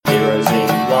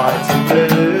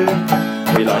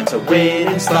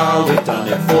winning style, we've done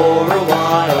it for a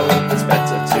while. It's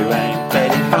better to aim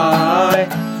fairly high,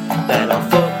 then our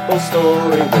football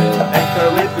story will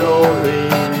echo with glory.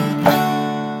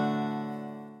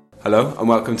 Hello and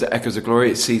welcome to Echoes of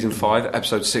Glory. It's season 5,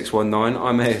 episode 619.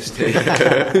 I'm AST.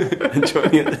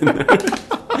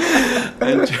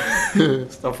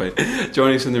 And stop it.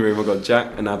 Joining us in the room, I've got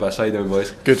Jack and Abbas. How you doing,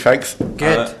 boys? Good, thanks.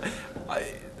 Good.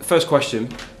 First question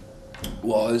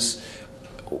was,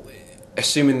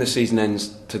 assuming the season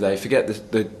ends today, forget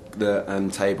the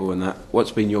table and that,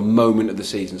 what's been your moment of the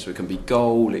season? So it can be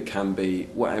goal, it can be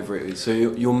whatever it is. So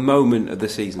your moment of the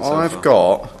season so far. I've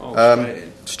got...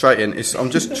 straight in. I'm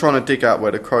just trying to dig out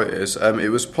where the quote is. It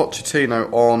was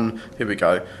Pochettino on... Here we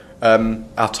go.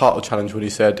 Our title challenge when he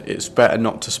said, "It's better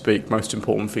not to speak, most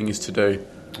important thing is to do."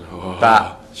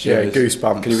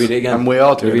 Goosebumps. Can you read it again? And we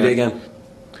are doing Can you read it again?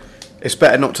 It's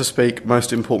better not to speak,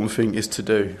 most important thing is to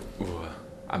do.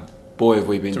 And boy, have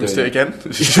we been doing it. Do it again?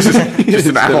 Just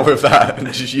an hour of that,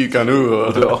 and just you going, ooh.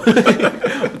 I'll do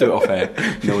it off air.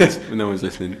 No one's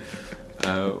listening.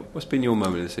 What's been your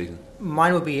moment of the season?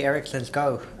 Mine would be Eriksen's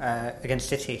goal against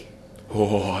City.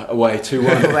 Away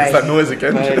 2-1. Is that noise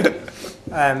again?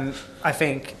 I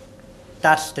think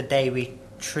that's the day we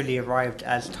truly arrived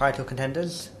as title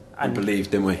contenders. And we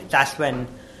believed, didn't we? That's when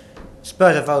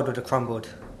Spurs of old would have crumbled.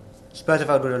 Spurs of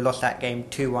old would have lost that game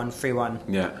 2-1, 3-1.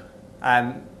 Yeah.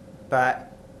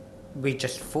 But we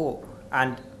just fought.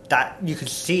 And that you could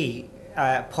see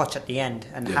Poch at the end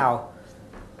and how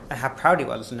proud he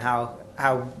was and how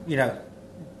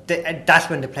that's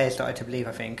when the players started to believe,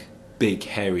 I think. Big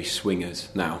hairy swingers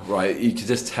now, right? You could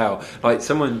just tell. Like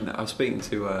I was speaking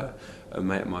to a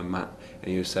mate of mine, Matt,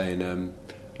 and he was saying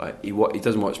he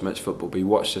doesn't watch much football, but he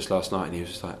watched us last night, and he was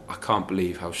just like, I can't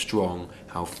believe how strong,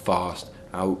 how fast,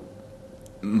 how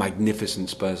magnificent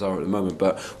Spurs are at the moment.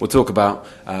 But we'll talk about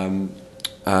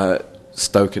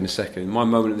Stoke in a second. My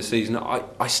moment of the season,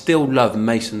 I still love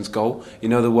Mason's goal. You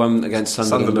know, the one against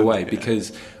Sunderland away,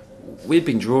 because we've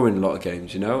been drawing a lot of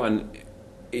games, and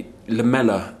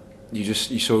Lamela, you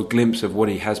saw a glimpse of what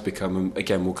he has become, and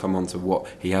again we'll come on to what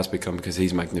he has become because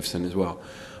he's magnificent as well.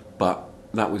 But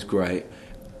that was great.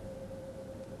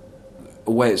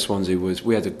 Away at Swansea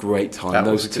we had a great time.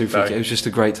 Those two it was just a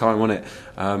great time, wasn't it?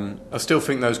 I still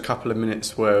think those couple of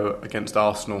minutes were against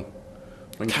Arsenal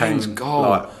when Kane's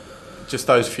goal. Just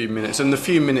those few minutes, and the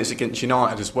few minutes against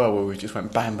United as well, where we just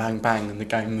went bang, bang, bang, and the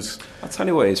game's... I'll tell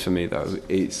you what it is for me, though.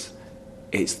 It's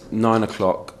 9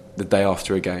 o'clock the day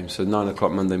after a game, so 9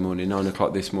 o'clock Monday morning, 9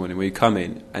 o'clock this morning, where you come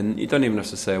in, and you don't even have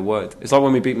to say a word. It's like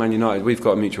when we beat Man United, we've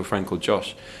got a mutual friend called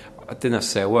Josh. I didn't have to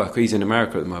say a word. He's in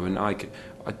America at the moment. I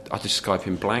just Skype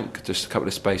him blank, just a couple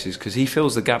of spaces, because he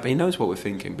fills the gap. He knows what we're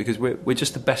thinking, because we're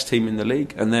just the best team in the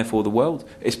league, and therefore the world.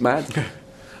 It's mad.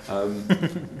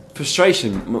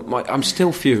 Frustration. I'm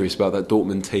still furious about that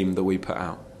Dortmund team that we put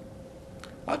out.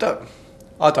 I'm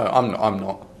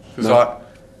not. Because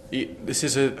this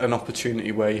is an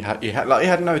opportunity where he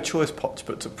had no choice, Poch,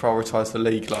 but to prioritise the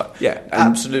league.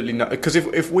 Absolutely no. Because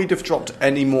if we'd have dropped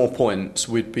any more points,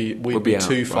 we'd be out,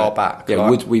 too far back. Yeah,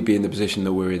 would we be in the position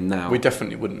that we're in now? We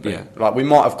definitely wouldn't be. Yeah. We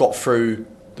might have got through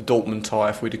the Dortmund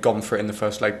tie if we'd have gone for it in the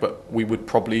first leg, but we would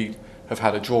probably have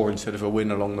had a draw instead of a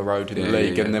win along the road in the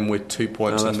league, and then with 2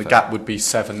 points, and the gap would be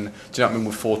 7. Do you know what I mean?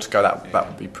 With 4 to go, that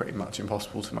would be pretty much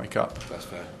impossible to make up. That's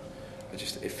fair.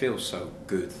 It feels so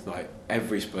good. Like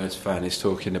every Spurs fan is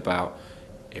talking about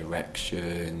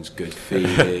erections, good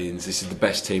feelings. This is the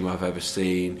best team I've ever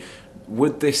seen.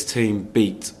 Would this team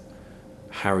beat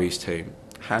Harry's team?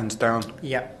 Hands down.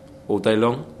 Yeah. All day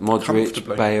long.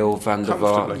 Modric, Bale, Van der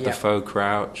Vaart, Defoe,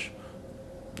 Crouch.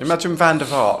 Imagine Van der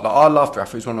Vaart. I love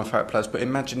Rafa, he's one of my favourite players, but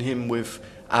imagine him with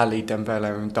Ali,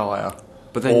 Dembele and Dyer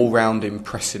all round him,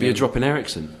 pressing him. You're dropping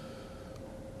Eriksen.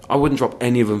 I wouldn't drop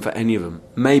any of them for any of them.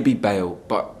 Maybe Bale,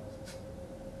 but...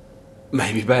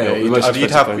 Maybe Bale. Yeah,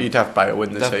 you'd have Bale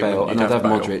in the team. Bale, and I'd have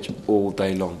Modric all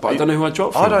day long. But I don't know who I'd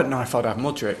drop for. I don't know if I'd have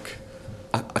Modric.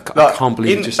 I can't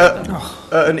believe you just said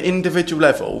that. At an individual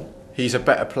level... He's a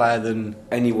better player than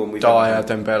anyone we've Dyer,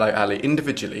 Dembele, Ali.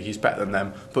 Individually, he's better than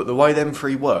them. But the way them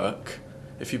three work,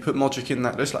 if you put Modric in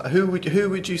that list, who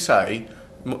would you say,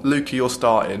 Luca, you're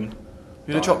starting?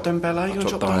 You're going to drop Dembele? You're going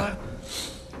to drop Dyer?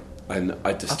 And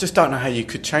I just don't know how you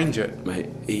could change it, mate.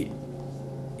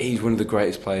 He's one of the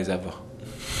greatest players ever.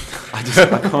 I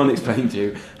can't explain to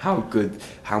you how good,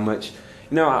 how much.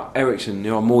 Eriksen,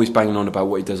 I'm always banging on about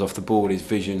what he does off the ball, his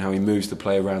vision, how he moves the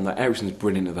play around. Eriksen's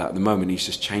brilliant at that at the moment. He's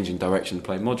just changing direction of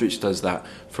play. Modric does that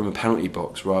from a penalty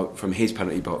box, right, from his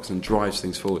penalty box, and drives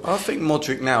things forward. I think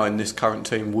Modric now in this current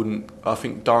team wouldn't. I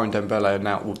think Dyer and Dembele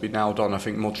now would be nailed on. I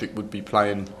think Modric would be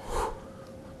playing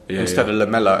instead of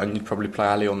Lamela, and you'd probably play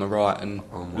Ali on the right and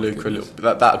Luka a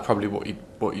little. That'd probably what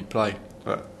you'd play.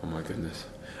 But. Oh my goodness.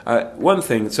 One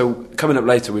thing, so coming up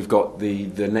later, we've got the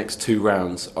next 2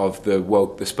 rounds of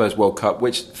the Spurs World Cup,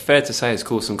 which, fair to say, has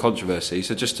caused some controversy.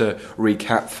 So just to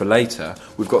recap for later,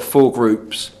 we've got 4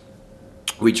 groups.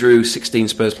 We drew 16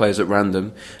 Spurs players at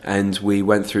random, and we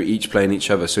went through each playing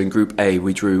each other. So in Group A,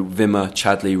 we drew Wimmer,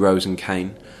 Chadli, Rose and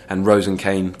Kane. And Rose and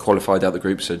Kane qualified out the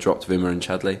group, so dropped Wimmer and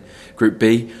Chadli. Group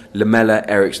B, Lamela,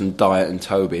 Ericsson, Dyer and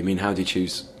Toby. I mean, how do you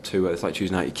choose 2? It's like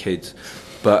choosing out your kids.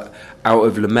 But out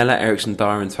of Lamela, Ericsson,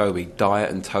 Dyer and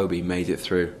Toby made it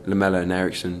through. Lamela and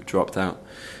Ericsson dropped out.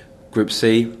 Group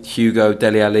C, Hugo,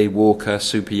 Dele Alli, Walker,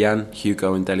 Supiyan,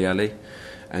 Hugo and Dele Alli.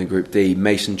 And Group D,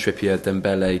 Mason, Trippier,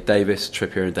 Dembele, Davis,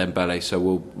 Trippier and Dembele. So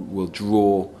we'll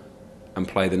draw and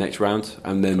play the next round,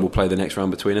 and then we'll play the next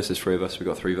round between us. There's 3 of us, we've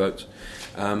got 3 votes.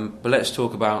 But let's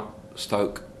talk about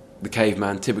Stoke, the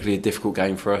Caveman. Typically a difficult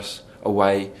game for us,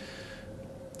 away.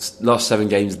 Last 7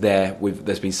 games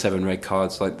there's been 7 red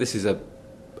cards. Like, this is a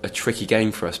tricky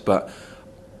game for us, but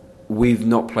we've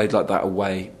not played like that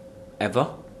away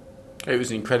ever. It was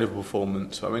an incredible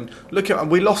performance. I mean,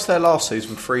 we lost there last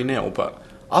season 3-0, but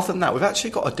other than that, we've actually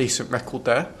got a decent record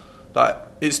there.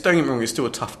 Like, don't get me wrong, it's still a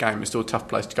tough game, it's still a tough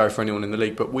place to go for anyone in the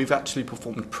league, but we've actually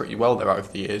performed pretty well there over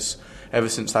the years. Ever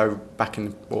since they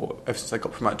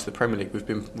got promoted to the Premier League, we've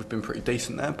been pretty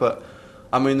decent there. But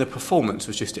I mean, the performance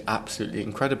was just absolutely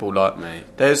incredible.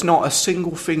 Like, there's not a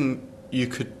single thing you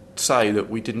could say that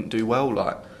we didn't do well.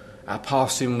 Like, our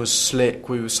passing was slick,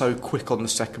 we were so quick on the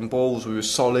second balls, we were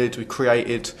solid, we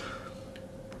created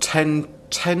 10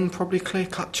 probably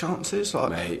clear-cut chances.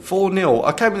 Like, 4-0.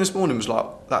 I came in this morning and was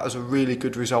like, that was a really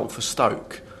good result for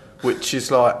Stoke, which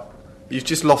is like, you've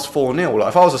just lost 4-0. Like,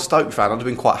 if I was a Stoke fan, I'd have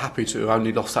been quite happy to have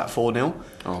only lost that 4-0.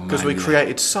 Because we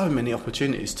created so many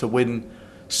opportunities to win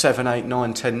 7, 8,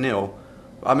 9, 10-0.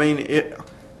 I mean,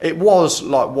 it was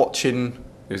like watching...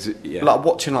 Like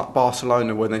watching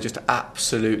Barcelona when they just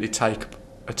absolutely take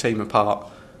a team apart.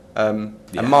 And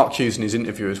Mark Hughes in his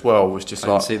interview as well was just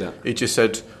like, he just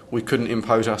said we couldn't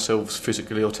impose ourselves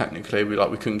physically or technically.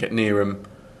 We couldn't get near them.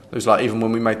 It was like, even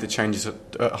when we made the changes at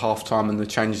half time and the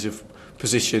changes of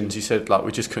positions, he said like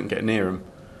we just couldn't get near them.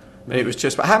 And it was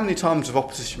just, but how many times have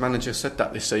opposition managers said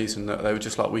that this season, that they were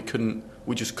just like, we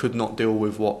just could not deal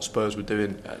with what Spurs were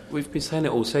doing? We've been saying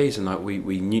it all season, like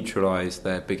we neutralised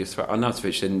their biggest threat.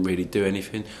 Arnautovic didn't really do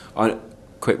anything.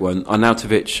 Quick one,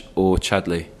 Arnautovic or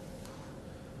Chadli?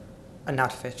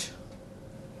 Arnautovic.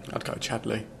 I'd go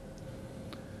Chadli.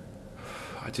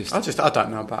 I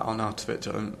don't know about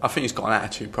Arnautovic. I think he's got an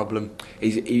attitude problem.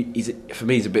 He's for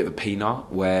me, he's a bit of a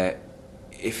peanut, where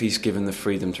if he's given the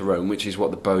freedom to roam, which is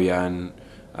what the Bojan,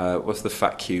 what's the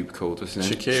fat cube called? What's his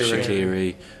name?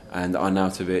 Shaqiri and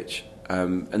Arnautovic,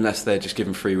 unless they're just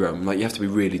given free roam. Like, you have to be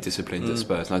really disciplined at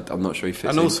Spurs, and I'm not sure he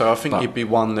fits. And also, I think he'd be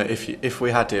one that if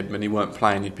we had him and he weren't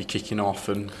playing, he'd be kicking off,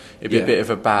 and it'd be a bit of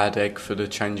a bad egg for the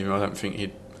changing room. I don't think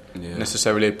he'd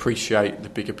necessarily appreciate the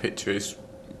bigger picture. It's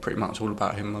pretty much all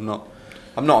about him. I'm not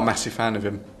a massive fan of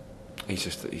him. He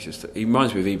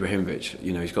reminds me of Ibrahimovic.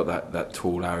 You know, he's got that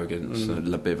tall arrogance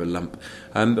and a bit of a lump.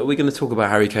 But we're going to talk about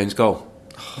Harry Kane's goal.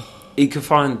 He can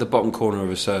find the bottom corner of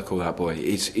a circle, that boy.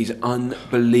 He's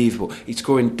unbelievable. He's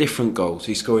scoring different goals.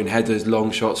 He's scoring headers,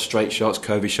 long shots, straight shots,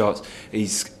 curvy shots.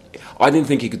 I didn't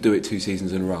think he could do it 2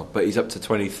 seasons in a row, but he's up to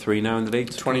 23 now in the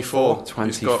league. 24.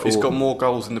 He's got more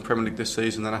goals in the Premier League this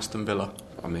season than Aston Villa.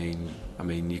 I mean,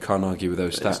 you can't argue with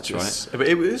those stats, right? But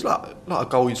it was like a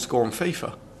goal you'd score on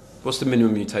FIFA. What's the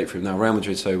minimum you take for him now? Real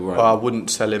Madrid say right. Well, I wouldn't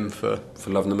sell him for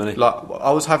love and the money. Like,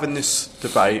 I was having this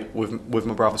debate with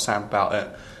my brother Sam about it,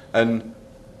 and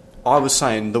I was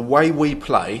saying, the way we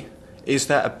play, is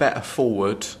there a better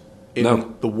forward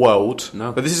in the world?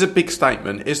 No. But this is a big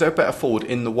statement. Is there a better forward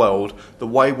in the world, the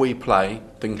way we play,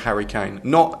 than Harry Kane?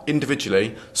 Not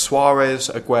individually. Suarez,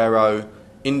 Aguero,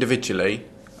 individually.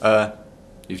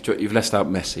 You've left out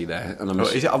Messi there, and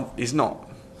he's not.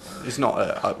 He's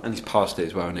not, and he's past it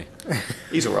as well, isn't he?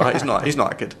 He's all right. He's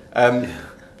not good.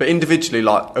 But individually,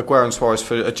 like Aguero and Suarez,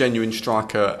 for a genuine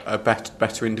striker, are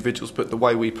better individuals. But the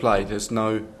way we play, there is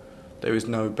no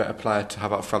better player to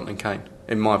have up front than Kane,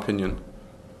 in my opinion.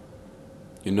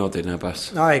 You're nodding,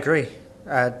 Abbas. No, I agree.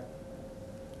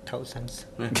 Total sense.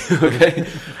 Yeah. Okay.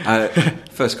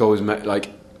 First goal was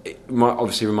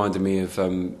obviously reminded me of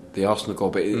the Arsenal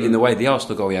goal, but in the way, the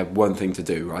Arsenal goal, he had one thing to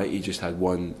do, right? He just had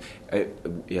one.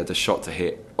 He had a shot to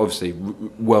hit, obviously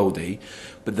worldy,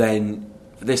 but then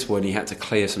for this one he had to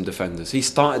clear some defenders. He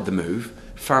started the move,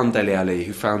 found Dele Alli,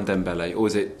 who found Dembele, or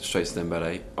was it straight to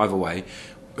Dembele? Either way,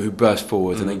 who burst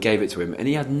forward and then gave it to him, and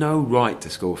he had no right to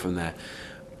score from there.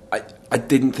 I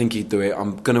didn't think he'd do it.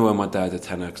 I'm going to owe my dad a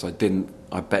tenner because I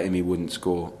bet him he wouldn't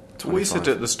score 25. We said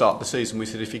at the start of the season, we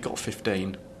said if he got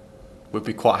 15, we'd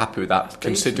be quite happy with that,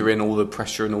 considering all the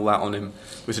pressure and all that on him.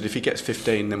 We said if he gets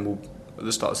 15, then we'll, at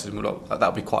the start of the season, that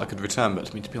would be quite a good return.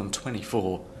 But I mean, to be on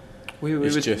 24,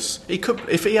 he could,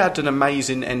 if he had an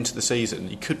amazing end to the season,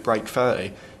 he could break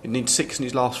 30. He'd need 6 in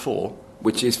his last 4,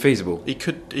 which is feasible. He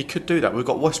could do that. We've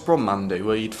got West Brom Monday,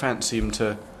 where you'd fancy him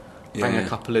to bang a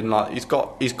couple in. Like he's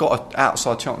got an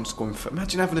outside chance of scoring.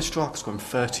 Imagine having a striker scoring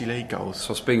 30 league goals. So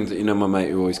I was speaking to my mate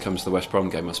who always comes to the West Brom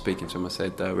game. I was speaking to him. I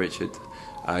said, Richard,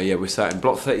 we're sat in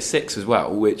block 36 as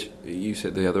well, which you sit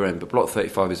at the other end, but block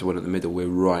 35 is the one at the middle. We're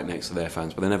right next to their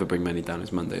fans, but they never bring many down.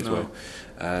 It's Monday as well.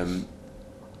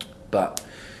 But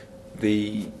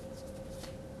he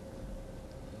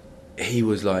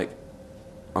was like,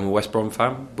 I'm a West Brom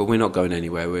fan, but we're not going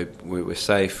anywhere. We're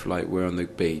safe. Like we're on the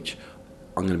beach.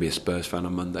 I'm going to be a Spurs fan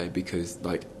on Monday because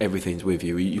like everything with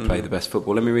you. You play the best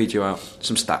football. Let me read you out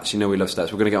some stats. You know we love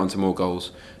stats. We're going to get onto more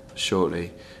goals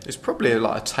shortly. It's probably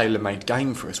like a tailor-made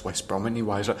game for us, West Brom,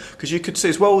 anyways. Because you could see,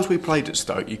 as well as we played at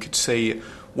Stoke, you could see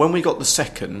when we got the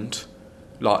second,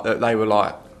 like they were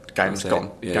like, game's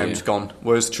gone, game's gone.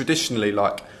 Whereas traditionally,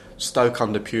 like Stoke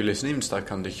under Pulis and even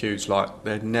Stoke under Hughes, like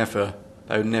they would never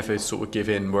sort of give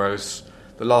in. Whereas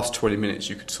the last 20 minutes,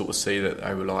 you could sort of see that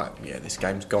they were like, yeah, this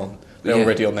game's gone. They're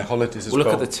already on their holidays as well.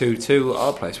 Look at the 2-2 at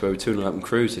our place where we were 2-0 up and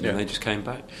cruising and they just came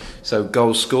back. So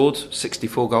goals scored,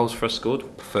 64 goals for us scored,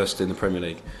 first in the Premier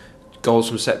League. Goals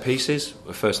from set pieces,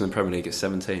 we're first in the Premier League at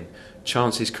 17.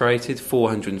 Chances created,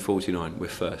 449, we're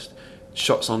first.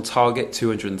 Shots on target,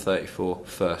 234,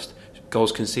 first.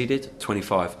 Goals conceded,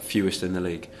 25, fewest in the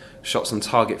league. Shots on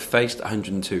target faced,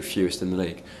 102, fewest in the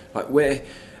league. Like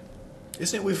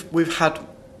isn't it we've had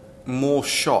more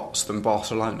shots than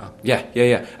Barcelona? Yeah.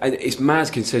 And it's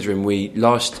mad considering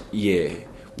last year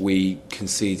we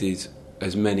conceded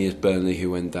as many as Burnley,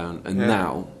 who went down, and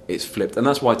now it's flipped. And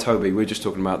that's why Toby, we're just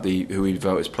talking about who we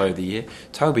vote as Player of the Year.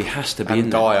 Toby has to be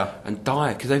in there. And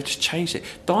Dyer, because they've just changed it.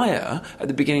 Dyer, at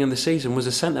the beginning of the season, was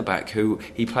a centre-back who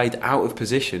he played out of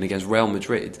position against Real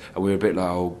Madrid, and we were a bit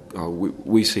like,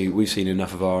 we've seen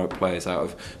enough of our players out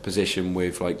of position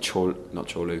with like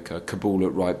Kabul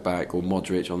at right back, or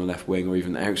Modric on the left wing, or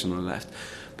even Eriksen on the left.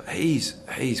 But he's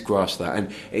grasped that,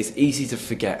 and it's easy to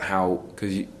forget how,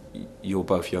 because you're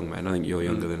both young men. I think you're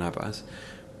younger than Abbas.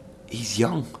 He's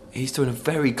young. He's doing a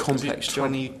very complex job.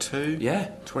 22? Yeah.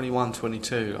 21,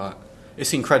 22. Like,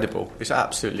 it's incredible. It's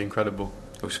absolutely incredible.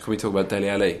 Can we talk about Dele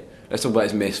Alli? Let's talk about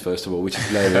his miss first of all, which is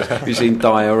hilarious. You've seen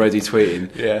Dyer already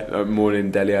tweeting,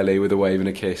 morning Dele Alli with a wave and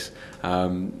a kiss.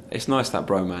 It's nice, that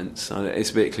bromance.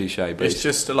 It's a bit cliche, but it's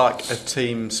just like a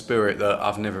team spirit that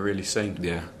I've never really seen.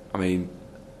 Yeah. I mean,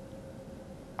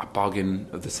 a bargain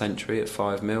of the century at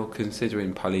 5 mil,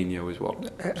 considering Paulinho was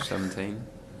 17.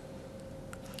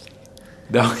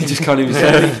 No, he just can't even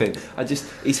say anything.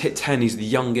 He's hit 10. He's the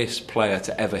youngest player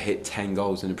to ever hit 10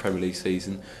 goals in a Premier League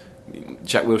season.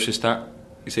 Jack Wilshere stat.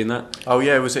 You seen that? Oh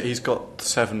yeah, was it? He's got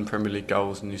 7 Premier League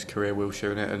goals in his career,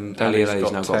 Wilshere, in it, and Dele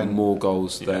Alli's now got more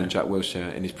goals than Jack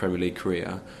Wilshere in his Premier League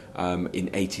career, in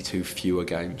 82 fewer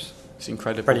games. It's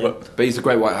incredible. But he's a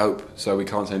great white hope, so we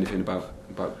can't say anything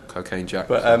about Cocaine Jack.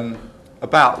 But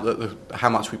about how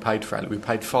much we paid for it, we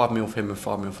paid 5 mil for him and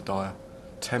 5 mil for Dyer.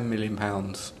 £10 million.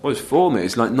 Well, it's 4 mil.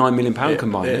 It's like £9 million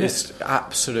combined. It's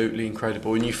absolutely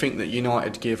incredible. And you think that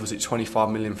United give, was it 25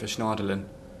 million for Schneiderlin?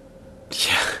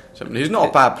 Yeah. He's not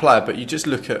a bad player, but you just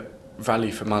look at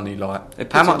value for money.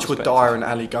 Like, how much would Dyer and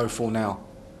Ali go for now?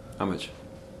 How much?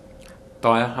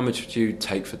 Dyer, how much would you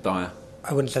take for Dyer?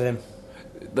 I wouldn't sell him.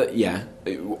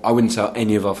 I wouldn't sell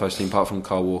any of our first team apart from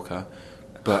Kyle Walker,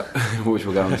 but which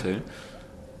we'll go on to.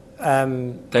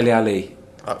 Dele Alli,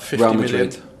 50 Real Madrid.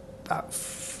 million. About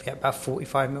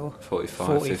 45 mil.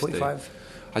 45.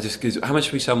 How much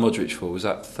did we sell Modric for? Was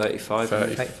that 35?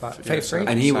 33.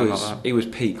 And he was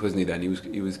peak, wasn't he? Then he was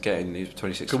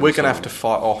 26. So we're going to have to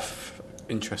fight off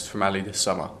interest from Ali this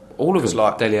summer. All of them,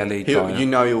 like Dele Alli.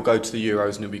 He'll go to the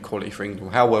Euros and it'll be quality for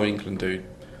England. How well England do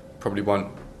probably won't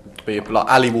be.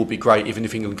 Like, Ali will be great, even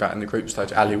if England get in the group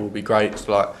stage. Ali will be great. It's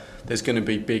like there's going to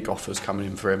be big offers coming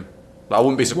in for him. Like, I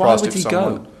wouldn't be surprised if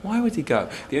someone. Why would he go?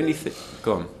 The only thing.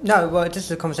 Go on. No, well, this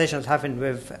is a conversation I was having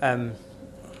with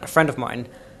a friend of mine,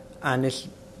 and it's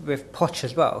with Poch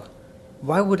as well.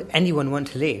 Why would anyone want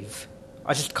to leave?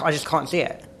 I just can't see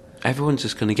it. Everyone's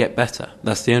just going to get better.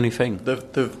 That's the only thing.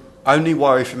 The only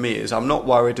worry for me is I'm not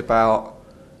worried about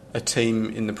a team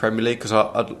in the Premier League, because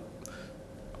I'd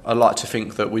like to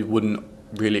think that we wouldn't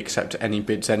really accept any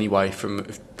bids anyway from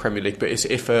Premier League. But it's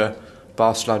if a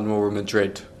Barcelona or a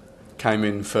Madrid came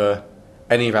in for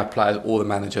any of our players or the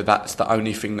manager. That's the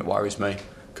only thing that worries me,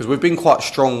 because we've been quite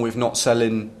strong with not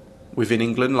selling within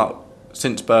England. Like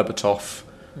since Berbatov,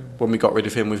 when we got rid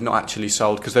of him, we've not actually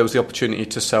sold, because there was the opportunity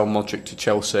to sell Modric to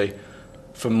Chelsea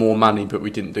for more money, but we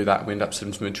didn't do that. We ended up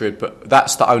selling to Madrid. But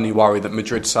that's the only worry, that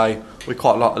Madrid say we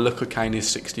quite like the look of Kane, is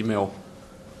 60 mil.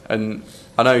 And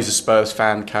I know he's a Spurs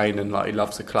fan, Kane, and like he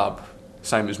loves the club,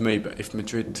 same as me. But if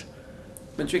Madrid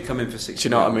come in for 60, do you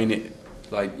know what I mean?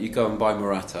 Like you go and buy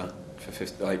Morata for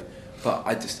 50, like. But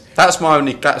I just that's my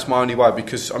only way,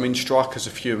 because I mean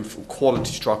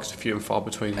quality strikers are few and far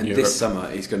between. And in Europe. This summer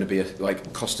he's going to be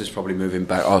Costa's probably moving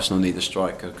back. Arsenal need a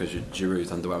striker because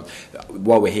Giroud's underwhelmed.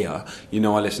 While we're here, I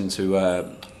listen to.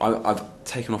 I've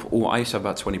taken off all. I used to have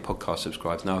about 20 podcast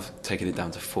subscribers. Now I've taken it down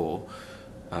to 4,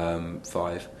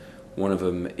 5. One of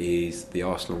them is the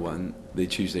Arsenal one, the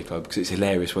Tuesday Club, because it's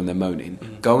hilarious when they're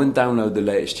moaning. Go and download the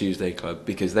latest Tuesday Club,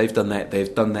 because they've done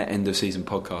their end of season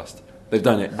podcast. They've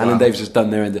done it. Wow. Alan Davis has done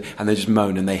their end, and they just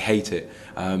moan and they hate it.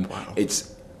 Wow.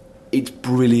 It's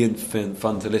brilliant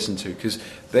fun to listen to, because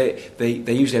they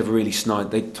usually have a really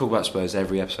snide. They talk about Spurs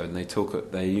every episode, and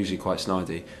they're usually quite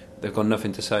snidey. They've got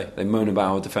nothing to say. They moan about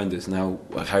our defenders now.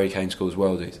 Harry Kane scores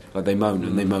worldies. Like they moan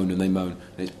and they moan and they moan.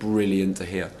 And it's brilliant to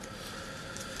hear.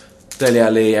 Dele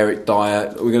Alli, Eric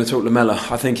Dyer. We're going to talk Lamela.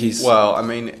 I think he's. Well, I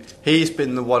mean, he's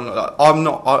been the one. I'm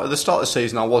not. At the start of the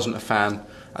season, I wasn't a fan.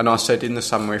 And I said in the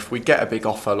summer, if we get a big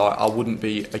offer, like I wouldn't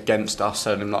be against us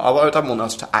selling him. Like, I don't want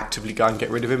us to actively go and get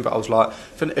rid of him, but I was like,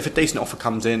 if a decent offer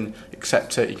comes in,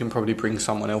 accept it. You can probably bring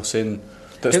someone else in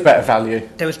that's better value.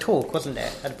 There was talk, wasn't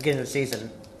there, at the beginning of the season?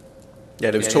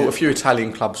 Yeah, there was talk. Yeah. A few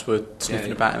Italian clubs were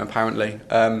sniffing about him, apparently.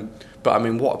 But I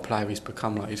mean, what a player he's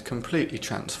become! Like he's completely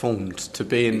transformed to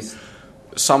being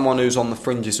someone who's on the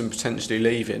fringes and potentially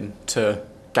leaving to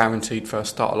guaranteed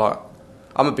first start. Like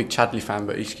I'm a big Chadley fan,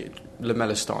 but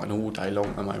Lamela's starting all day long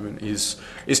at the moment.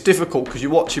 It's difficult because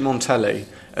you watch him on telly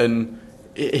and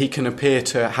he can appear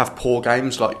to have poor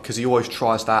games, like because he always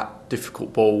tries that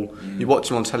difficult ball. You watch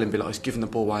him on telly and be like, he's giving the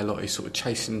ball away a lot. He's sort of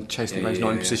chasing him. He's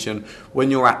not in position. When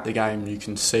you're at the game, you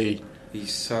can see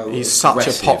he's such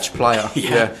a poch player.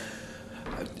 Yeah.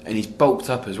 And he's bulked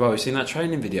up as well. You've seen that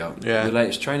training video? Yeah. The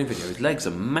latest training video. His legs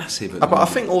are massive. But I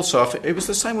think also, it was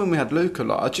the same when we had Luca.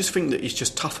 Like, I just think that he's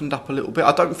just toughened up a little bit.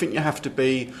 I don't think you have to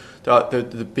be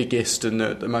the biggest and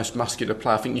the most muscular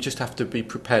player. I think you just have to be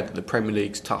prepared that the Premier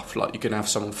League's tough. Like, you're going to have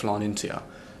someone flying into you.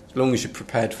 As long as you're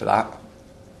prepared for that,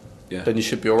 then you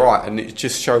should be all right. And it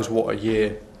just shows what a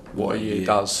year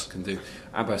does. Can do.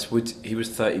 Abbas, he was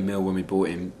 30 mil when we bought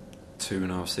him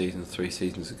 3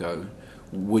 seasons ago.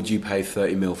 Would you pay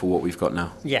 30 mil for what we've got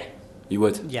now? Yeah. You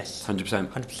would? Yes.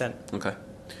 100%? 100%. Okay.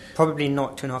 Probably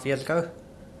not 2.5 years ago.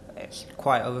 It's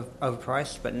quite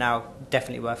overpriced, but now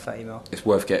definitely worth 30 mil. It's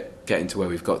worth getting to where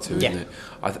we've got to, isn't it?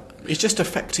 It's just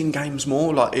affecting games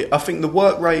more. I think the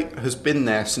work rate has been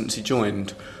there since he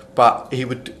joined, but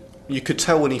you could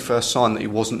tell when he first signed that he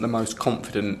wasn't the most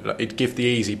confident. Like, he'd give the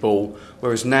easy ball,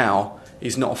 whereas now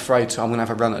he's not afraid to, I'm going to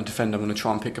have a run at a defender, I'm going to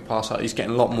try and pick a pass out. He's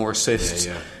getting a lot more assists.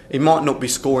 Yeah. He might not be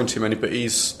scoring too many, but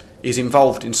he's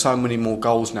involved in so many more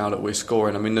goals now that we're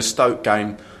scoring. I mean, the Stoke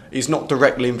game, he's not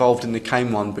directly involved in the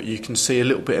Kane one, but you can see a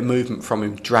little bit of movement from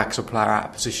him, drags a player out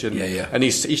of position. Yeah. And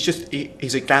he's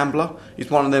a gambler. He's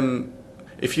one of them.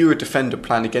 If you're a defender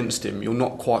playing against him, you're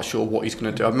not quite sure what he's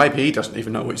going to do. Maybe he doesn't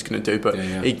even know what he's going to do, but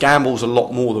he gambles a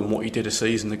lot more than what he did a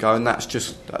season ago, and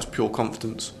that's pure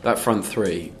confidence. That front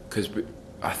three, because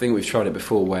I think we've tried it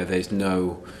before, where there's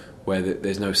no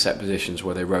set positions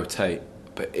where they rotate.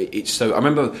 But it's so. I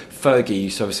remember Fergie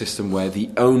used to have a system where the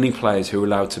only players who were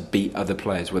allowed to beat other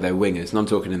players were their wingers. And I'm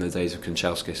talking in the days of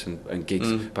Kanchelskis and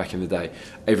Giggs back in the day.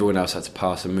 Everyone else had to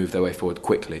pass and move their way forward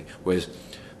quickly. Whereas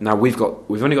now we've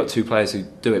only got 2 players who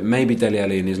do it. Maybe Dele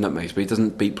Alli in his nutmegs, but he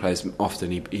doesn't beat players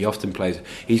often. He often plays.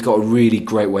 He's got a really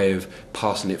great way of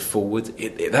passing it forward.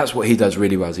 That's what he does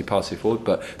really well. Is he passes it forward.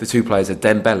 But the 2 players are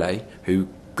Dembele, who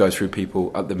goes through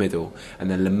people up the middle, and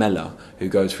then Lamela, who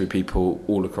goes through people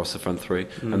all across the front 3,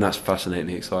 and that's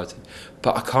fascinatingly exciting.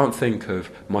 But I can't think of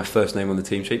my first name on the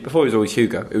team sheet. Before it was always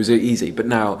Hugo. It was easy, but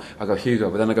now I go Hugo,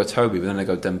 but then I go Toby, but then I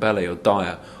go Dembele or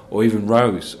Dyer, or even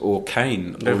Rose or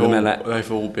Kane or Lamela.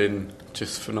 They've all been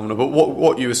just phenomenal. But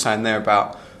what you were saying there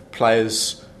about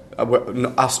players,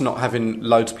 us not having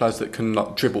loads of players that can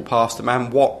dribble past the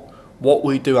man, what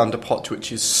we do under Poch,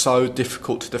 which is so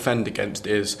difficult to defend against,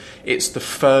 is it's the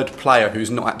third player who's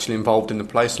not actually involved in the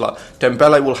play. So like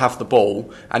Dembele will have the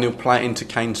ball and he'll play it into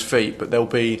Kane's feet, but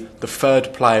the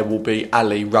third player will be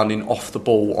Ali running off the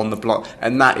ball on the block,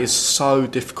 and that is so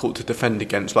difficult to defend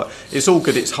against. Like, it's all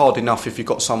good, it's hard enough if you've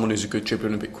got someone who's a good dribbler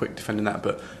and a bit quick defending that,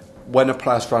 but when a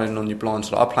player's running on your blind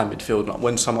side, I play midfield, like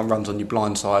when someone runs on your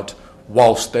blind side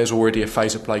whilst there's already a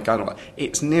phase of play going on,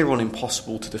 it's near on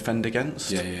impossible to defend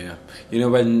against. Yeah. You know,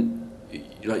 when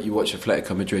like you watch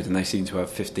Atletico Madrid and they seem to have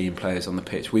 15 players on the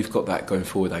pitch, we've got that going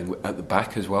forward and at the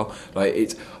back as well. Like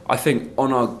it's, I think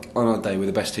on our day we're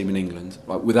the best team in England,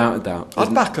 like without a doubt.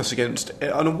 I'd back us against,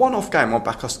 on a one-off game, I'd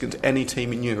back us against any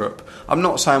team in Europe. I'm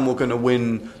not saying we're going to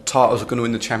win titles, we're going to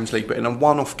win the Champions League, but in a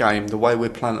one-off game, the way we're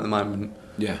playing at the moment,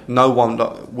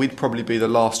 we'd probably be the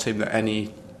last team that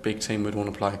any big team would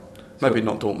want to play. Maybe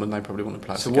not Dortmund, they probably want to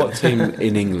play us. So again. what team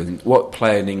in England, what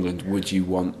player in England would you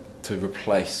want to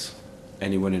replace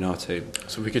anyone in our team?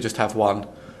 So we could just have one.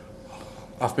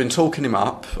 I've been talking him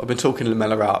up. I've been talking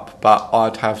Lamella up, but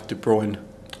I'd have De Bruyne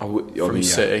from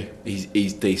City.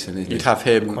 He's decent, isn't he? You'd have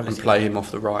him and play him off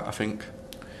the right, I think.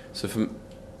 So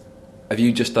have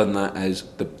you just done that as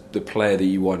the player that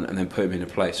you want and then put him in a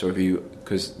place, or have you?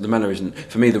 Because Lamella isn't,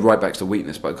 for me, the right back's the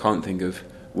weakness, but I can't think of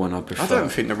one I prefer. I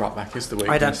don't think the right back is the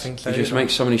weakness. I don't think so. He just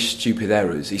makes so many stupid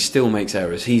errors. He still makes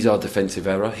errors. He's our defensive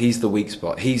error. He's the weak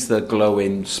spot. He's the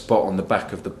glowing spot on the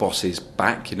back of the boss's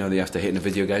back. You know, they have to hit in a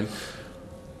video game.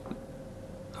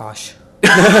 Harsh.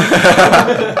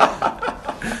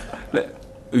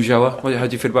 Ulloa, how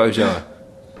do you feel about Ulloa?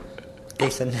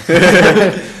 Decent.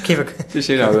 Keep it. Just,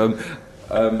 you know,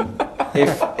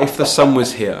 if the sun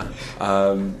was here,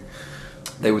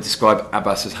 they would describe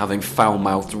Abbas as having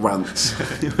foul-mouthed rants.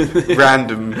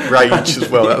 Random rage as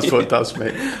well, that's what it does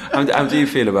me. How do you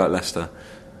feel about Leicester?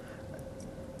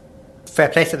 Fair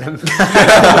play to them.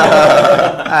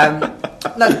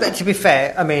 No, but to be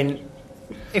fair, I mean,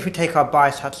 if we take our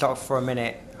bias hats off for a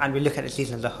minute and we look at the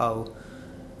season as a whole,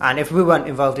 and if we weren't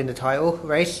involved in the title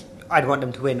race, I'd want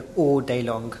them to win all day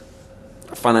long.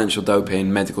 Financial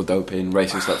doping, medical doping,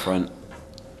 racist up front.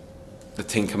 The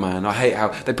Tinkerman. I hate how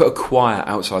they put a choir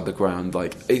outside the ground.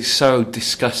 Like, it's so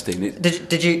disgusting.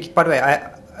 Did you? By the way,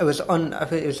 I was on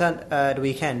the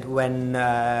weekend when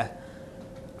I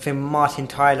think Martin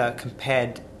Tyler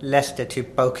compared Leicester to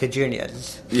Boca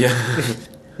Juniors. Yeah.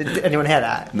 Did anyone hear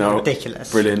that? No.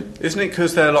 Ridiculous. Brilliant. Isn't it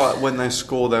because they're like, when they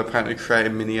score, they're apparently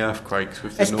creating mini earthquakes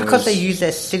with the noise? It's noise? because they use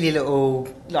their silly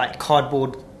little like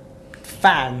cardboard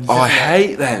fans. Oh, I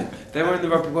hate them. They were in the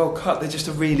Rugby World Cup. They're just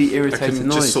a really irritating I can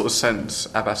noise. just sort of sense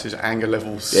Abbas's anger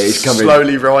levels he's coming.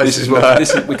 slowly rising.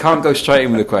 We can't go straight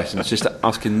in with the questions. Just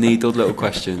asking needled little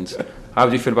questions. How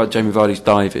do you feel about Jamie Vardy's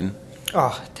diving?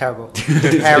 Oh, terrible.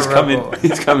 He's coming.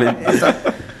 He's coming.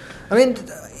 I mean,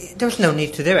 there was no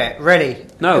need to do it, really.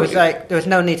 No. It was like, there was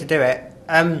no need to do it.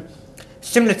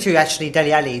 Similar to actually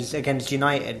Dele Alli's against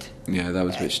United. Yeah, that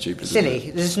was a bit stupid.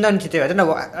 Silly. There's no need to do it. I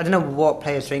don't know what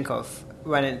players think of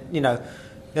when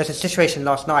there's a situation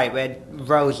last night where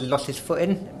Rose lost his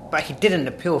footing, but he didn't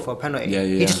appeal for a penalty. Yeah.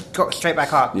 He just got straight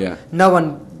back up. Yeah. No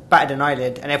one batted an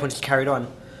eyelid, and everyone just carried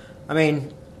on. I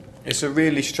mean, it's a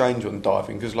really strange one,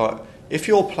 diving, because like if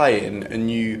you're playing and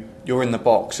you're in the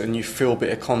box and you feel a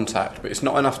bit of contact, but it's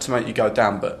not enough to make you go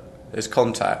down, but there's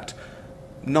contact.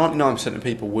 99% of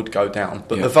people would go down,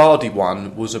 but the Vardy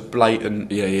one was a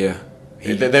blatant. Yeah.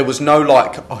 There was no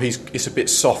like, it's a bit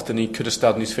soft and he could have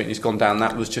stayed on his feet and he's gone down.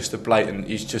 That was just a blatant.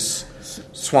 He's just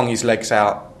swung his legs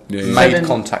out, made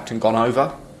contact and gone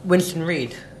over. Winston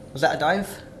Reid, was that a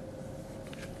dive?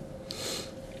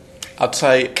 I'd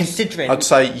say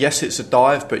yes, it's a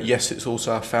dive, but yes, it's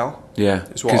also a foul. Yeah,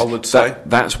 is what I would say.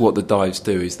 That's what the dives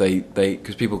do. Is they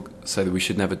because people say that we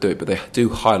should never do it, but they do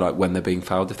highlight when they're being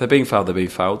fouled. If they're being fouled, they're being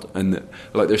fouled. And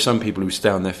like there's some people who stay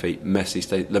on their feet. Messi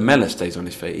stays. Lamella stays on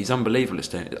his feet. He's unbelievable.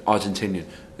 Argentinian.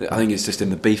 I think it's just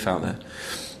in the beef out there.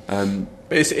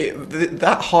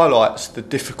 That highlights the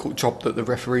difficult job that the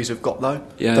referees have got, though.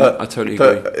 Yeah, I totally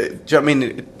agree. Do you know what I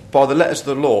mean? By the letters of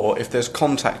the law, if there's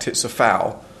contact, it's a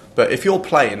foul. But if you're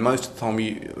playing, most of the time,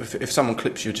 if someone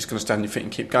clips you, you're just going to stand on your feet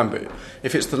and keep going. But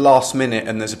if it's the last minute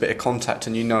and there's a bit of contact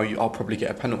and I'll probably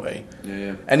get a penalty.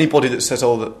 Yeah. Anybody that says,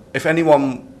 if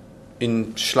anyone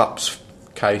in Schlupp's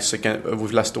case again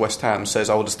with Leicester West Ham says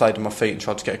I would have stayed on my feet and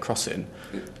tried to get a cross in,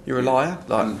 you're a liar.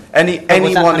 Like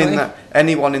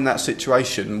anyone in that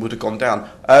situation would have gone down.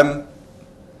 I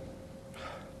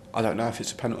don't know if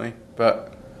it's a penalty,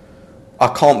 but I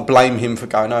can't blame him for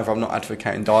going over. I'm not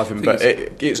advocating diving, but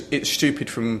it's stupid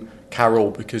from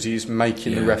Carroll because he's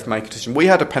making the ref make a decision. We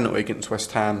had a penalty against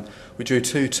West Ham. We drew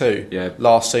 2-2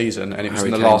 last season, and it was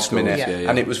in the last minute.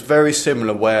 And it was very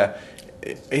similar. Where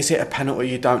is it a penalty?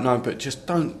 You don't know, but just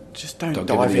don't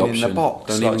dive in the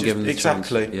box. Don't even give him the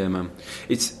exactly. chance. Yeah, man.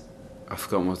 I've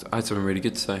forgotten I had something really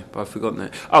good to say, but I've forgotten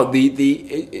it. Oh,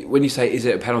 when you say is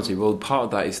it a penalty? Well, part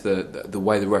of that is the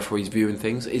way the referee's viewing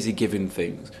things. Is he giving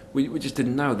things? We just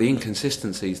didn't know. The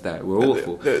inconsistencies there were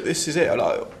awful. This is it.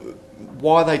 Like,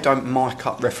 why they don't mic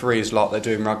up referees like they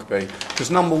do in rugby? Because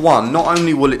number one, not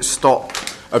only will it stop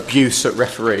abuse at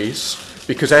referees,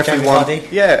 because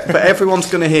everyone's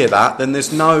going to hear that. Then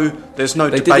there's no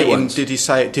debating. Did he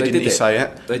say it? Didn't he say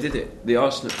it? They did it. The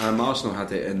Arsenal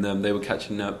had it, and they were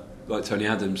catching up. Like Tony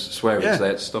Adams swearing, so they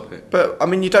had to stop it. But I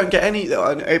mean, you don't get any.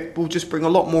 It will just bring a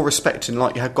lot more respect in,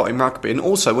 like you have got in rugby. And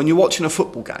also, when you're watching a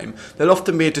football game, there'll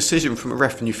often be a decision from a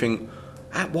ref, and you think,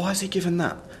 "Why is he given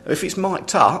that?" If it's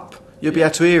mic'd up, you'll be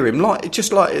able to hear him. Like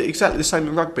exactly the same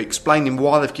in rugby, explaining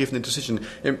why they've given the decision.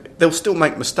 They'll still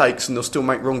make mistakes and they'll still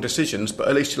make wrong decisions, but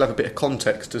at least you'll have a bit of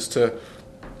context as to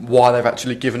why they've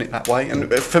actually given it that way.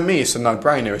 And for me, it's a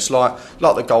no-brainer. It's like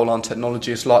the goal line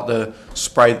technology. It's like the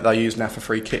spray that they use now for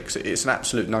free kicks. It's an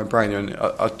absolute no-brainer, and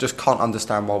I just can't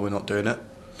understand why we're not doing it.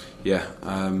 Yeah,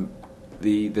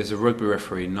 there's a rugby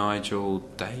referee, Nigel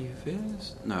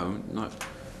Davies. No, not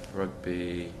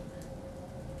rugby.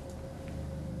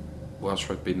 Welsh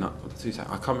rugby. I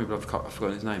can't remember. I've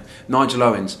forgotten his name. Nigel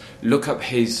Owens. Look up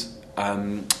his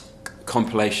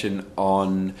compilation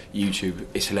on YouTube.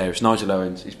 It's hilarious. Nigel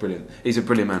Owens, he's brilliant. He's a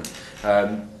brilliant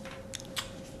man.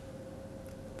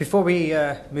 Before we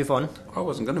move on, I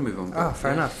wasn't going to move on. Oh,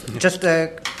 fair enough. Just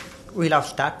we love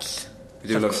stats.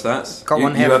 You do love stats? Got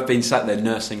one here. You have been sat there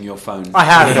nursing your phone. I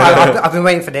have. I've been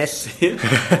waiting for this.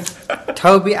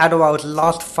 Toby Adderwell's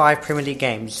last 5 Premier League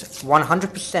games: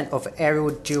 100% of aerial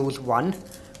duels won,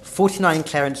 49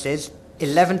 clearances,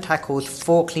 11 tackles,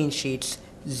 4 clean sheets,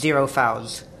 0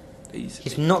 fouls.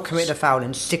 He's not committed a foul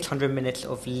in 600 minutes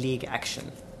of league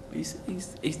action. He's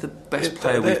the best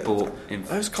player we've bought in 10 years.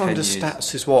 Those kind of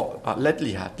stats is what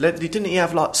Ledley had. Ledley, didn't he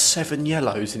have like 7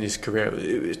 yellows in his career?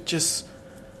 It was just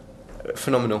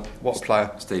phenomenal. What a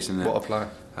player. It's decent, what a player.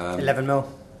 11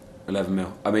 mil. 11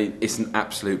 mil. I mean, it's an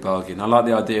absolute bargain. I like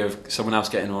the idea of someone else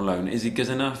getting on loan. Is he good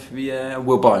enough? Yeah,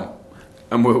 we'll buy him.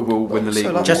 And we'll win the league.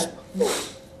 So just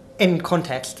in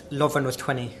context, Lovren was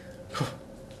 20.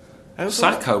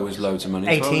 Sacco was loads of money.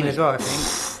 18 as well, I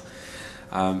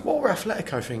think. What were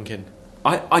Atletico thinking?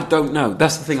 I don't know.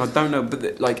 That's the thing. I don't know. But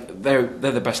they're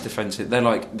the best defensive. They're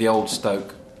like the old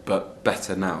Stoke, but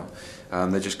better now.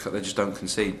 They just don't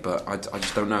concede. But I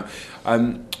just don't know.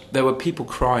 There were people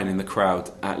crying in the crowd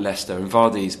at Leicester, and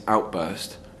Vardy's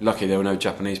outburst. Lucky there were no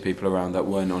Japanese people around that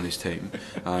weren't on his team.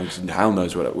 Hell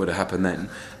knows what would have happened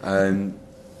then.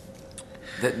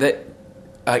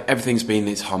 Everything's been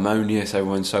it's harmonious.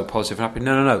 Everyone's so positive and happy.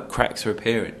 No. Cracks are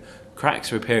appearing.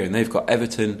 They've got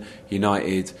Everton,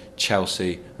 United,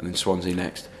 Chelsea, and then Swansea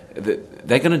next.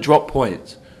 They're going to drop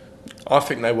points. I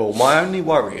think they will. My only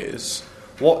worry is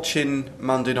watching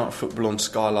Monday Night Football on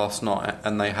Sky last night,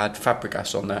 and they had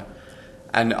Fabregas on there.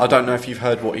 And I don't know if you've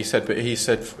heard what he said, but he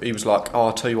said he was like, "Oh,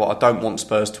 I'll tell you what, I don't want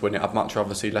Spurs to win it. I'd much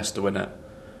rather see Leicester win it."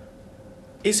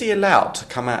 Is he allowed to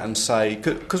come out and say...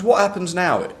 Because what happens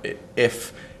now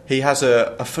if he has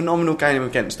a phenomenal game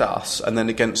against us and then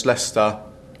against Leicester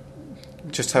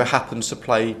just so happens to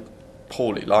play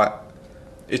poorly? Like,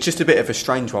 it's just a bit of a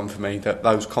strange one for me, that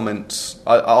those comments...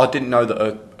 I didn't know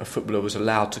that a footballer was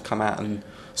allowed to come out and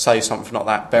say something like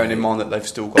that, bearing in mind that they've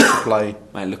still got to play.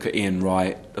 Mate, look at Ian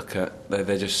Wright.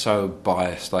 They're just so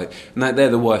biased. Like, and they're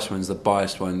the worst ones, the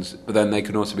biased ones. But then they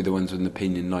can also be the ones with an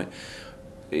opinion. Like,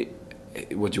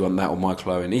 would you want that or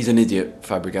Michael Owen? He's an idiot,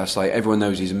 Fabregas. Like, everyone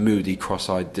knows he's a moody,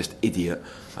 cross-eyed, just idiot.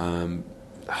 I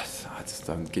just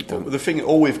don't get done. The thing,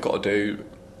 all we've got to do.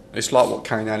 It's like what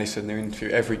Kane Ali said in their interview.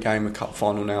 Every game a cup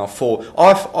final now. 4.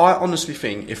 I honestly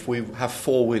think if we have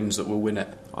 4 wins that we'll win it.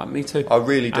 Me too. I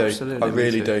really do. Absolutely, I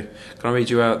really do. Can I read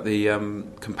you out the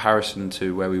comparison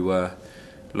to where we were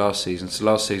last season? So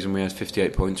last season we had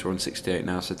 58 points. We're on 68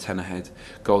 now, so 10 ahead.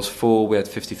 Goals for, we had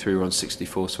 53. We're on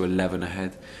 64, so 11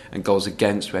 ahead. And goals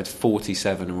against, we had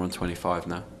 47, and we're on 25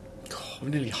 now. God,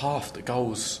 nearly half the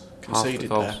goals conceded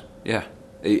there. Yeah,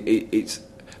 it's.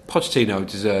 Pochettino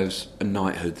deserves a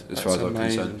knighthood, as far as I'm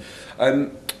concerned.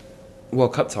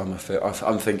 World Cup time,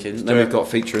 I'm thinking. Then we've got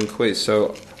feature and quiz,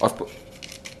 so I've put...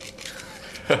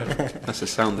 That's a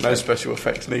sound effect. No special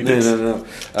effects needed. No.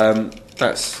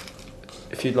 That's...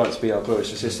 If you'd like to be our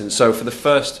glorious assistant. So for the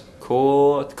first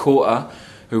quarter,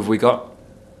 who have we got?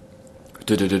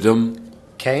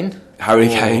 Kane. Harry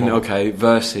Kane, okay,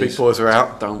 versus... Big boys are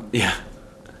out.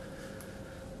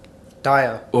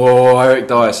 Dyer. Oh, Eric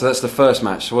Dyer. So that's the first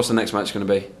match. So what's the next match going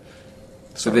to be?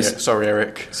 Sorry,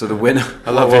 Eric. So the winner...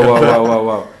 I love you.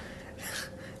 Whoa.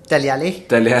 Dele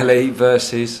Alli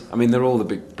versus... I mean, they're all the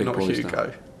big not boys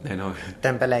Hugo. now. No.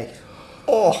 Dembele.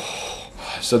 Oh.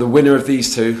 So the winner of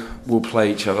these two will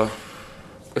play each other.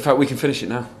 In fact, we can finish it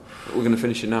now. We're going to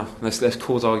finish it now. Let's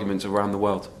cause arguments around the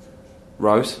world.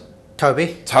 Rose? Toby,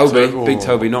 Big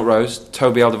Toby, not Rose.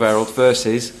 Toby Alderweireld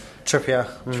versus... Trippier.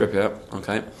 Trippier,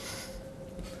 okay.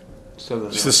 So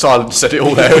Just the silence said it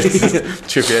all there.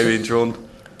 Trippier being drawn.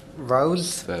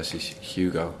 Rose versus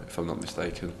Hugo, if I'm not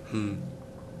mistaken.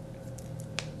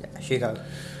 Yeah, Hugo.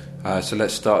 So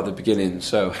let's start at the beginning.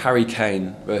 So Harry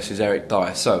Kane versus Eric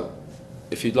Dyer. So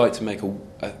if you'd like to make a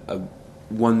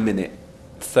 1 minute,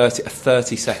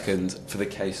 30 second for the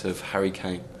case of Harry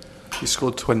Kane. He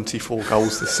scored 24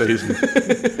 goals this season.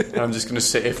 And I'm just going to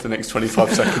sit here for the next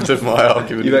 25 seconds of my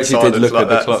argument. You actually did look like at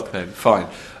the clock then. Fine.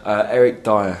 Eric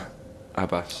Dyer,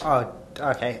 Abbas. Oh,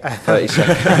 okay. 30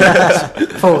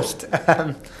 seconds. Forced.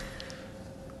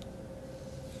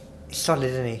 He's solid,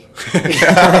 isn't he?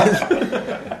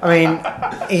 I mean,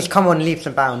 he's come on leaps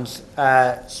and bounds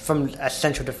from a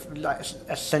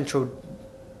central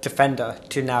defender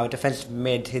to now defensive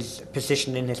mid. His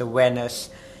positioning, his awareness,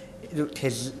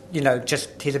 his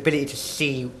just his ability to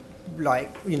see,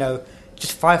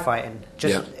 just firefighting,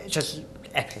 just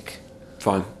epic.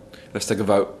 Fine. Let's take a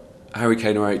vote. Harry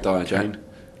Kane or Eric Dyer, Jack?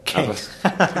 Kane.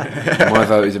 My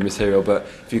vote is immaterial, but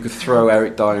if you could throw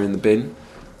Eric Dyer in the bin,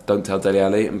 don't tell Dele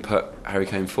Alli, and put Harry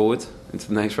Kane forward into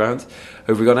the next round.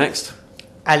 Who have we got next?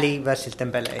 Ali versus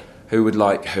Dembele. Who would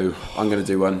like who? I'm going to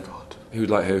do one. Who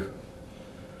would like who?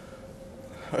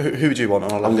 Who would you want?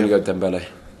 I'm going to go Dembele.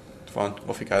 Fine,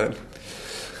 off you go then.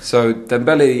 So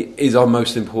Dembele is our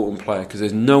most important player because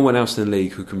there's no one else in the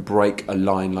league who can break a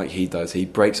line like he does. He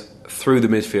breaks through the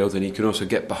midfield and he can also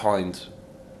get behind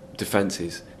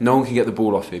defences. No one can get the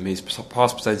ball off him. His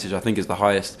pass percentage, I think, is the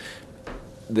highest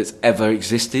that's ever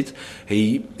existed.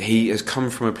 He has come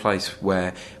from a place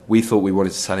where we thought we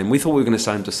wanted to sell him. We thought we were going to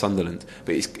sell him to Sunderland,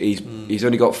 but he's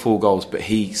only got 4 goals, but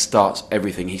he starts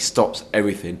everything. He stops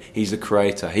everything. He's the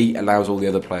creator. He allows all the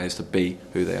other players to be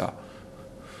who they are.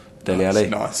 Dele Alli.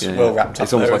 Nice. Yeah, well wrapped up.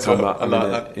 It's almost there like I like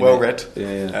that. Well read.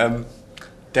 Yeah.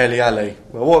 Dele Alli.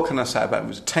 Well, what can I say about him? It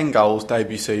was 10 goals,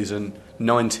 debut season,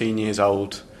 19 years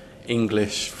old,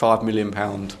 English, £5 million.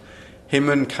 Him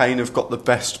and Kane have got the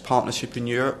best partnership in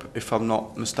Europe, if I'm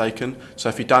not mistaken. So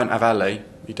if you don't have Ali,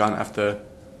 you don't have the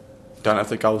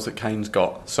goals that Kane's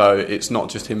got. So it's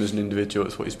not just him as an individual;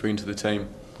 it's what he's bringing to the team.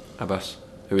 Abbas,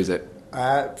 who is it?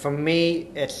 For me,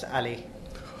 it's Ali.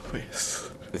 Oh, yes.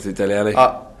 Is it Dele Alli?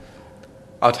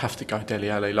 I'd have to go Dele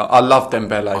Alli. I love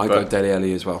Dembele. I go Dele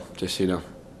Alli as well. Just so you know,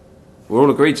 we're all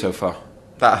agreed so far.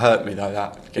 That hurt me though.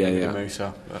 That getting yeah.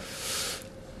 Musa. But.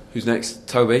 Who's next?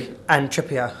 Toby and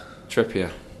Trippier.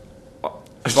 Fine.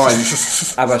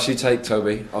 Abbas, you take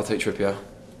Toby. I'll take Trippier.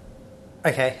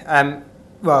 Okay.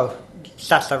 Well,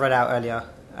 stats I read out earlier.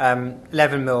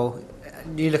 11 mil.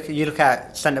 You look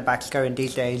at centre backs going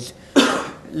these days.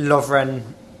 Lovren,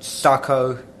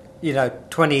 Sarko.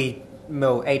 20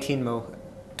 mil, 18 mil.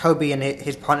 Toby and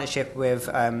his partnership with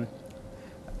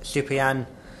Supian.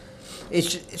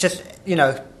 It's just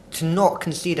to not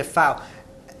concede a foul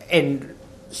in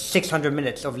 600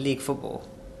 minutes of league football.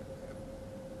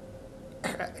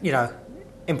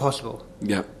 Impossible.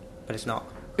 Yeah. But it's not.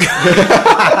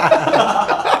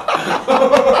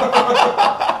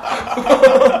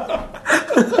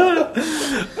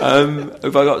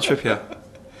 Have I got Trippier?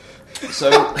 So,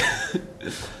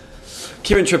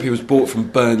 Kieran Trippier was bought from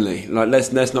Burnley.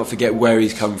 Let's not forget where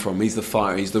he's come from. He's the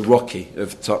fighter. He's the Rocky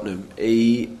of Tottenham.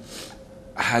 He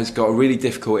has got really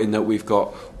difficult in that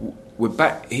we're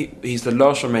back. He's the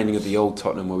last remaining of the old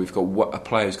Tottenham where we've got a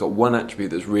player who's got one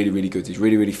attribute that's really, really good. He's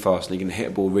really, really fast and he can hit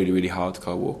a ball really, really hard,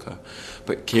 Kyle Walker.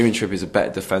 But Kieran Trippier is a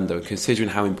better defender. Considering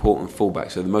how important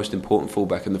fullbacks are, the most important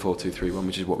fullback in the 4-2-3-1,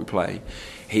 which is what we play,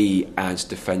 he adds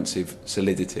defensive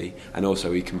solidity and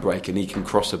also he can break and he can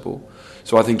cross a ball.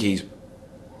 So I think he's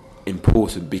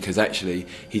important because actually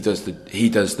he does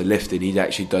the lifting. He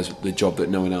actually does the job that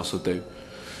no one else will do.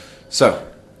 So,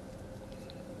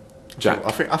 Jack,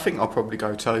 I think I'll probably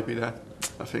go Toby there.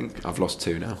 I think I've lost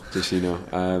 2 now. Just so you know,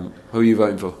 who are you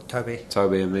voting for?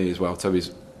 Toby and me as well.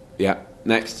 Toby's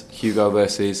next. Hugo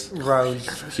versus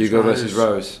Rose. Hugo versus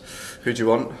Rose. Who do you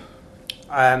want?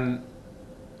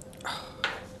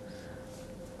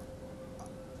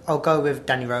 I'll go with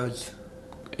Danny Rose.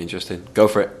 Interesting. Go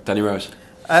for it, Danny Rose.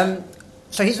 So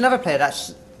he's another player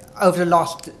that's over the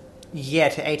last year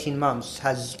to 18 months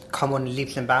has come on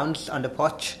leaps and bounds under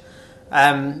Poch.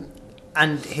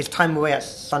 And his time away at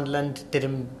Sunderland did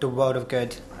him the world of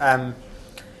good.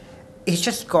 He's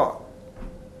just got...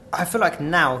 I feel like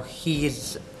now he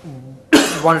is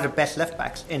one of the best left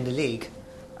backs in the league.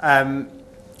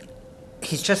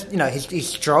 He's just, he's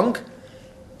strong.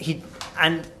 He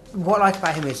And what I like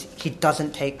about him is he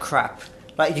doesn't take crap.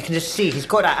 Like, you can just see he's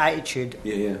got that attitude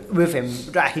with him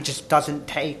that he just doesn't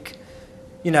take.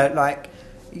 You know, like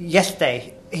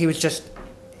yesterday he was just.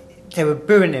 They were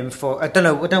booing him for. I don't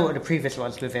know what the previous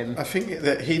was with him. I think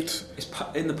that It's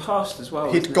in the past as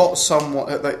well. He'd got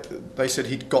someone. They said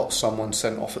he'd got someone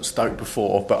sent off at Stoke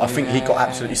before, but I think he got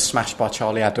absolutely smashed by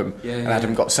Charlie Adam, and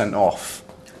Adam got sent off.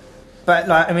 But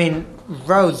like, I mean,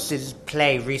 Rose's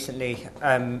play recently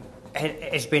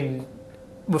has been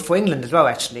for England as well.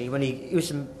 Actually, when he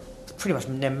was pretty much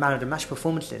their man of the match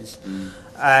performances.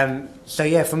 So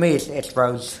yeah, for me, it's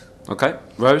Rose. Okay,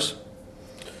 Rose.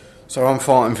 So I'm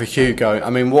fighting for Hugo. I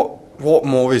mean, what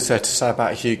more is there to say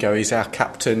about Hugo? He's our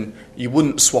captain. You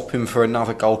wouldn't swap him for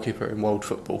another goalkeeper in world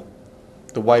football.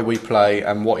 The way we play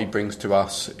and what he brings to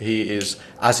us, he is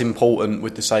as important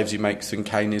with the saves he makes than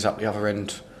Kane is up the other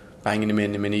end, banging him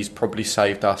in. I mean, he's probably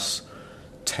saved us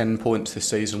 10 points this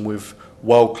season with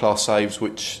world-class saves,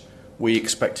 which we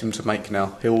expect him to make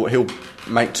now. He'll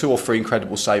make 2 or 3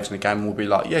 incredible saves in a game and we'll be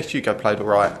like, yeah, Hugo played all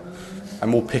right.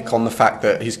 And we'll pick on the fact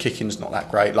that his kicking's not that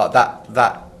great. Like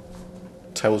that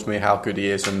tells me how good he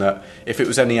is, and that if it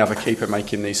was any other keeper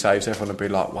making these saves, everyone would be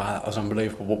like, "Wow, that was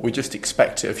unbelievable." We just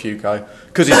expect it of Hugo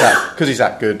because he's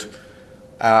that good.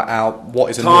 Our what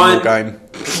is a normal game?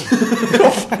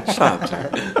 Shut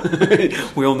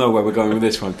up. We all know where we're going with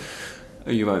this one. Who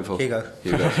are you voting for? Hugo.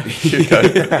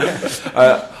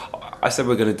 I said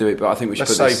we're going to do it, but I think we should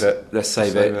save it. Let's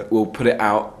save it. We'll put it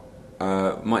out.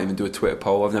 Might even do a Twitter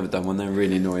poll. I've never done one. They're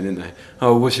really annoying, aren't they?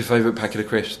 Oh, what's your favourite packet of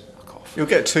crisps? Fuck off. You'll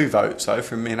get 2 votes though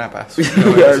from me and Abbas.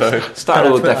 Star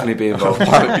will definitely be involved.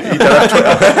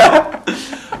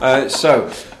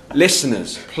 So,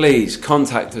 listeners, please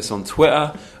contact us on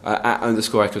Twitter at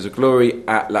 _Echoes of Glory,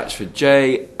 at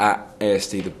LatchfordJ, at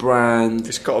ASD the brand.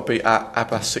 It's got to be at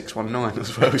Abbas619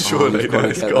 as well. Surely,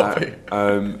 it's got to be.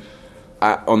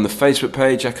 On the Facebook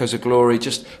page, Echoes of Glory,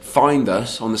 just find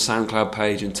us on the SoundCloud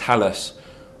page and tell us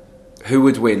who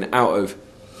would win out of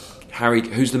Harry,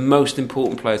 who's the most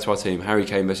important player to our team, Harry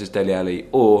Kane versus Dele Alli,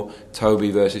 or Toby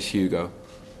versus Hugo.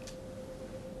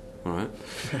 All right.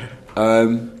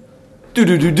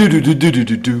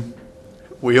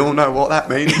 We all know what that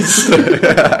means.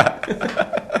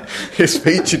 It's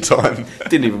feature time.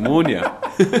 Didn't even warn you.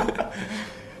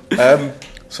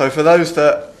 So for those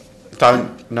that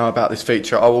don't know about this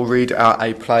feature, I will read out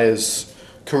a player's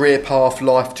career path,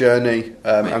 life journey,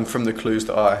 and from the clues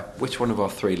that I... Which one of our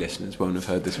 3 listeners won't have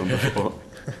heard this one before?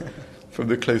 From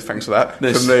the clues, thanks for that.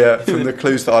 This. From the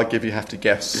clues that I give, you have to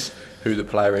guess who the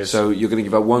player is. So you're going to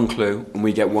give out 1 clue, and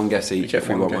we get 1 guess each. You get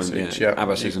one guess each, yeah.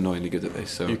 Abbas is annoyingly good at this.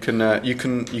 So you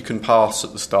can pass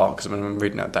at the start because I'm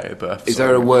reading out date of birth. Is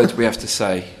there a word we have to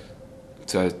say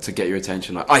to get your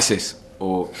attention, like ISIS?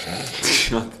 Or I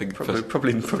think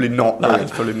probably not that.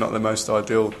 It's probably not the most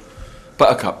ideal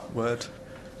Buttercup word.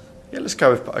 Yeah, let's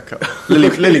go with Buttercup.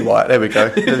 Lily White. There we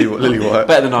go. Lily White.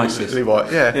 Better than ISIS. Lily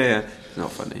White. Yeah. It's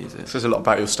not funny, is it? It says a lot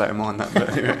about your state of mind. That, but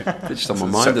anyway. It's just on my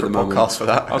mind at the moment. Podcast for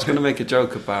that. I was going to make a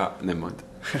joke about. Never mind.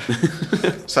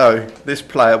 So this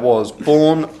player was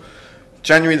born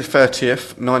January the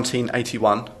 30th,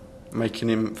 1981,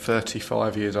 making him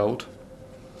 35 years old.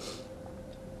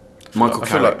 Michael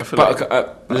Carrick.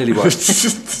 Lily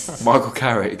White. Michael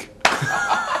Carrick.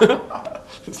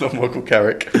 It's not Michael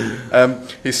Carrick.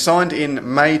 He signed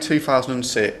in May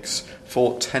 2006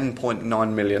 for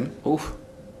 10.9 million. Oof.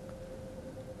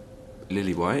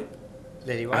 Lily White.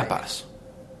 Abbas.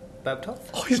 Berbatov.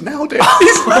 Oh, he's nailed it.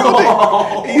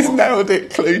 He's nailed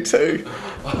it. Clue 2.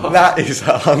 That is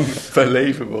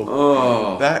unbelievable.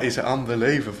 Oh. That is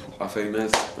unbelievable. I think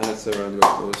that's a round of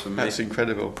applause for me. That's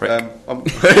incredible.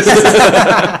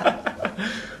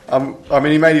 I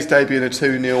mean, he made his debut in a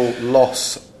 2-0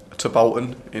 loss to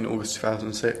Bolton in August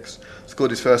 2006. Scored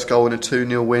his first goal in a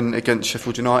 2-0 win against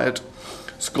Sheffield United.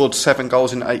 Scored 7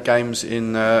 goals in 8 games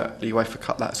in the UEFA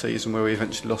Cup that season, where we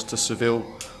eventually lost to Seville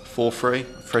 4-3.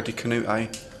 Freddie Canute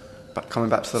coming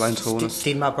back to the lane tournament.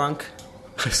 Steve Brunk.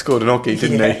 He scored an Oggy,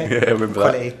 didn't he? Yeah, I remember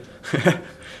Quality.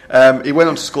 that. He went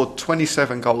on to score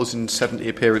 27 goals in 70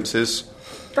 appearances.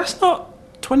 That's not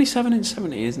 27 in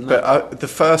 70, isn't that? But the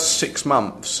first 6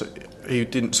 months, he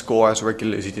didn't score as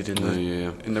regularly as he did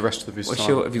in the rest of his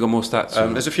time. Have you got more stats?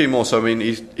 There's a few more. So I mean,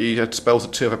 he had spells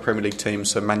at 2 other Premier League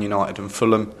teams, so Man United and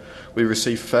Fulham. We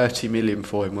received 30 million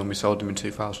for him when we sold him in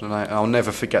 2008. I'll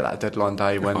never forget that deadline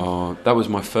day when. Oh, that was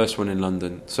my first one in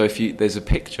London. So there's a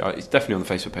picture. It's definitely on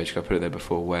the Facebook page. I put it there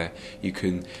before, where you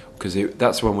can, because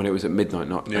that's one when it was at midnight,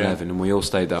 not 11, and we all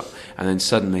stayed up. And then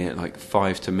suddenly at like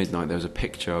 5 to midnight, there was a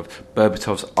picture of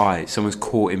Berbatov's eye. Someone's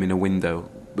caught him in a window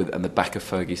and the back of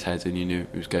Fergie's head, and you knew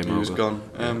it was game over. He was gone.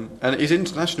 And his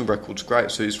international record's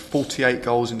great. So he's 48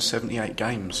 goals in 78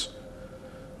 games,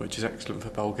 which is excellent for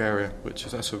Bulgaria. That's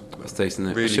decent. Isn't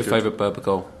it? Really What's your favourite Berber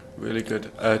goal? Really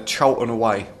good. Charlton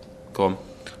away. Go on.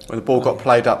 When the ball got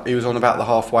played up, he was on about the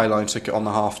halfway line, took it on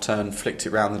the half turn, flicked it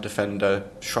round the defender,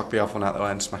 shrugged the other one out the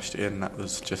way and smashed it in. That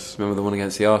was just... Remember the one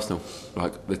against the Arsenal?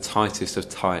 Like the tightest of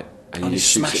tight. And he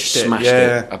smashed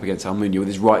it up against Almunia with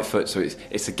his right foot, so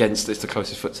it's the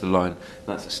closest foot to the line.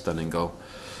 That's a stunning goal.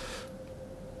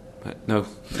 But no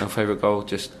favourite goal,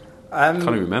 just can't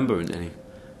even remember any.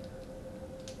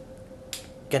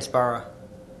 Against Borough.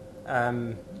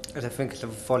 I think it's a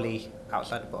volley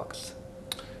outside the box.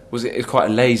 Was it? It was quite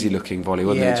a lazy looking volley,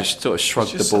 wasn't it? Just sort of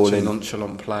shrugged the ball such in. A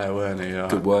nonchalant player, weren't he?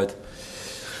 Good word.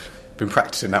 Been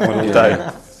practicing that one all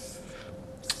day.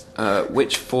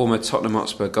 Which former Tottenham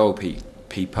Hotspur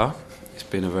goalkeeper? It's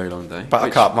been a very long day.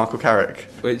 Buttercup, Michael Carrick.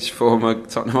 Which former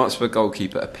Tottenham Hotspur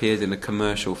goalkeeper appeared in a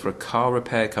commercial for a car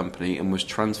repair company and was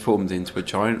transformed into a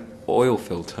giant oil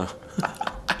filter?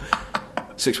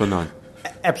 619.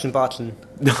 Epsom Barton.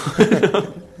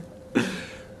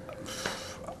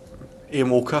 Ian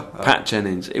Walker. Pat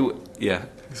Jennings.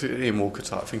 It's an Ian Walker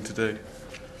type thing to do.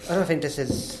 I don't think this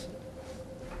is...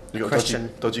 You got question. a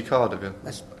dodgy card, have you?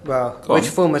 Which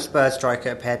former Spurs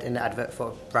striker appeared in the advert for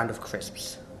a brand of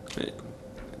crisps?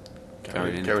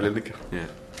 Gary Lineker. Yeah.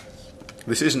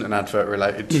 This isn't an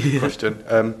advert-related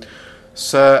question.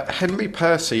 Sir Henry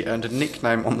Percy earned a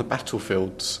nickname on the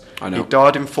battlefields. I know. He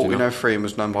died in 1403 and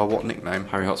was known by what nickname?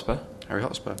 Harry Hotspur. Harry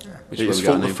Hotspur. Yeah. His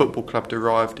former football club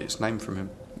derived its name from him.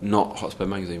 Not Hotspur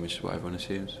Magazine, which is what everyone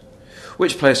assumes.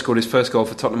 Which player scored his first goal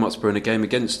for Tottenham Hotspur in a game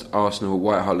against Arsenal at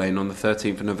White Hart Lane on the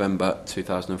 13th of November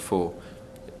 2004?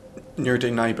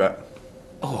 Nuruddin Nabat.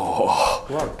 Oh,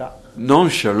 Well done.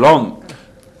 Nonchalant.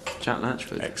 Jack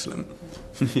Latchford. Excellent.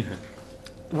 Yeah.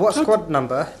 What squad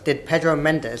number did Pedro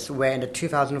Mendes wear in the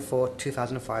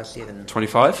 2004-2005 season?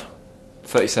 25?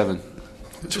 37?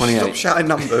 28? Stop shouting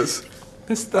numbers.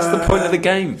 That's the point of the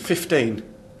game. 15.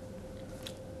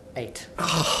 8.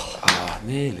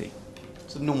 Nearly.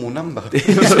 It's a normal number. Was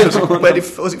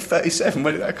it 37?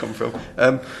 Where did that come from?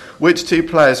 Which two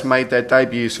players made their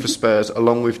debuts for Spurs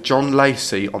along with John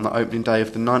Lacey on the opening day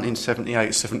of the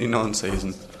 1978-79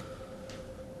 season?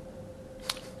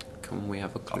 Can we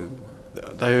have a clue?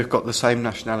 They've got the same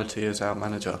nationality as our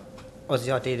manager. Ozzy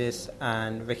Ardiles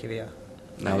and Ricky Villa.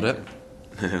 Nailed it.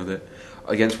 Nailed it.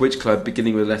 Against which club,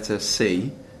 beginning with letter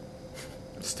C?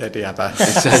 Steady Abbas.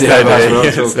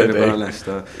 We're talking about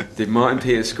Leicester. Did Martin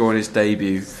Peters score on his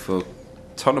debut for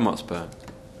Tottenham Hotspur?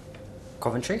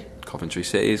 Coventry. Coventry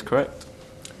City is correct.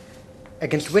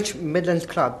 Against which Midlands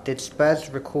club did Spurs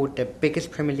record their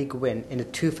biggest Premier League win in the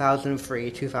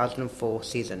 2003-2004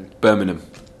 season? Birmingham.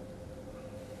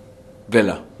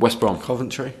 Villa. West Brom.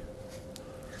 Coventry.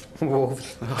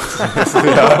 Wolves.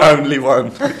 Only one.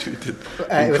 Which we did.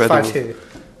 It was 5-2.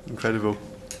 Incredible.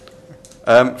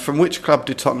 From which club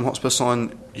did Tottenham Hotspur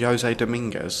sign Jose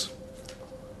Dominguez?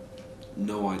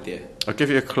 No idea. I'll give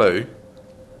you a clue.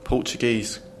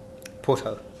 Portuguese.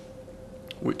 Porto.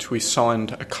 Which we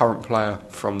signed a current player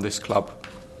from this club.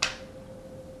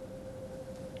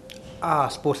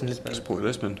 Sporting Lisbon. Sporting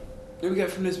Lisbon. Who we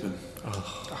get from Lisbon?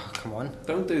 Oh, come on.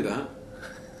 Don't do that.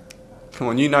 Come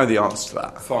on, you know the answer to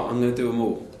that. Fine, I'm going to do them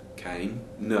all. Kane?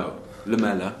 No.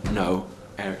 Lamella? No.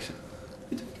 Ericsson?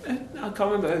 I can't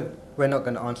remember who. We're not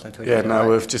going to answer until you Yeah, get it no, right.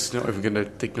 we're just not even going to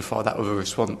dignify that with a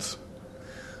response.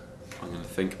 I'm going to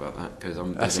think about that because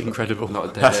I'm. That's incredible. Not a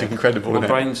dead That's air. incredible. My isn't it?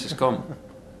 brain's just gone.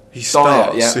 He Dyer,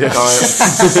 starts. yeah.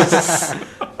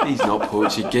 Dyer. He's not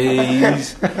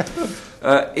Portuguese.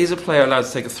 Is a player allowed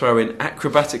to take a throw in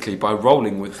acrobatically by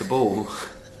rolling with the ball?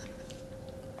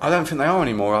 I don't think they are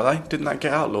anymore, are they? Didn't that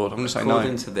get outlawed? I'm going to say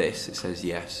According no. to this, it says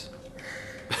yes.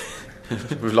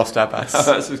 We've lost Abbas.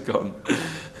 That's just gone.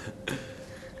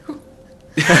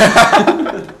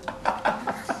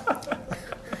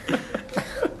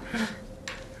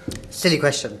 Silly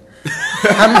question.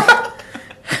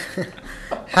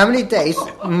 How many days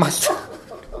must...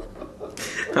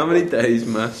 How many days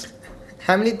must...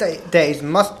 How many days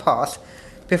must pass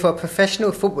before a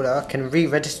professional footballer can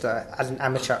re-register as an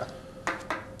amateur?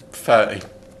 30.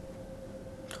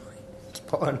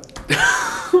 Spot on.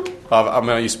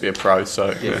 I used to be a pro,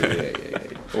 so... Yeah.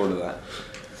 All of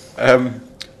that.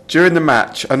 During the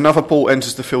match, another ball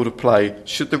enters the field of play.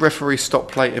 Should the referee stop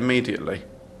play immediately?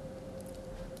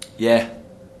 Yeah.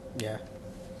 Yeah.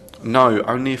 No,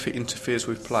 only if it interferes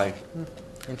with play.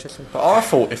 Interesting. But I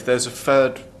thought if there's a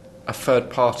third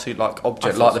party like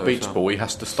object, like the beach ball, he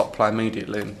has to stop play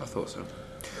immediately. I thought so.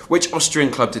 Which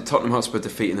Austrian club did Tottenham Hotspur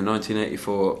defeat in the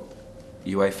 1984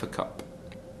 UEFA Cup.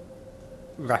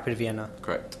 Rapid Vienna.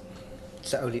 Correct.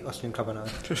 It's the only Austrian club I know.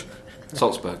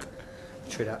 Salzburg.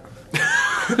 True that.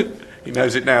 He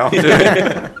knows it now.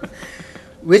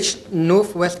 Which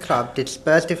Northwest club did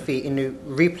Spurs defeat in the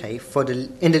replay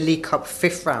in the League Cup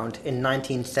 5th round in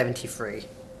 1973?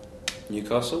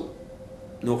 Newcastle.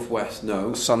 Northwest,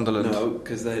 no. Sunderland. No,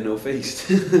 because they're northeast.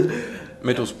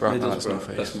 Middlesbrough. No, that's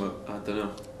northeast. That's more, I don't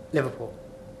know. Liverpool.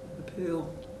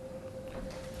 Appeal.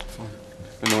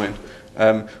 Annoying.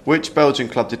 Which Belgian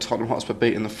club did Tottenham Hotspur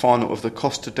beat in the final of the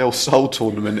Costa del Sol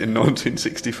tournament in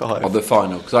 1965? Oh, the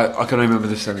final, because I can remember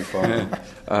the semi-final.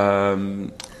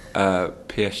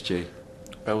 PSG.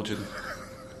 Belgium.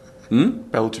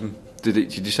 Belgium.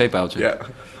 Did you say Belgium? Yeah.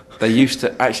 They used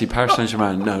to... Actually, Paris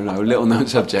Saint-Germain, no, little known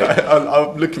subject.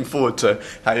 I'm looking forward to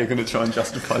how you're going to try and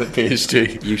justify the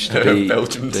PSG used to be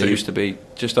Belgium They team. used to be,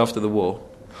 just after the war,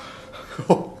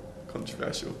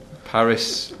 Controversial.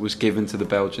 Paris was given to the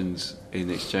Belgians in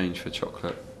exchange for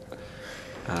chocolate.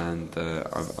 And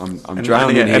I'm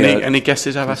drowning here. Any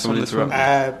guesses I've asked on this one?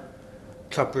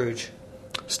 Club Brugge.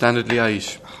 Standard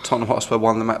Liège. Tottenham Hotspur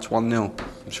won the match 1-0.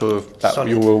 I'm sure that Solid.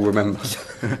 you will remember.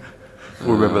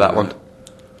 We'll remember that one.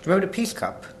 Remember the Peace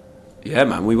Cup? Yeah,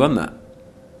 man, we won that.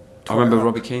 I remember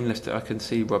Robbie Keane lifted. I can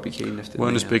see Robbie Keane lifted.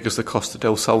 Weren't as big as the Costa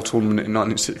del Sol tournament in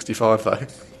 1965, though.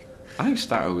 I think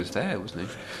Stato was there, wasn't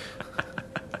he?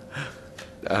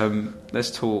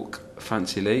 Let's talk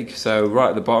Fancy League. So right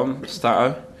at the bottom,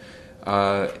 Stato,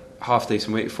 half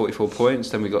decent week, 44 points.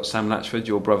 Then we got Sam Latchford,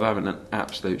 your brother, having an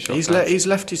absolute shot. He's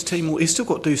left his team. He's still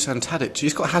got Dusan Tadic.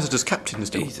 He's got Hazard as captain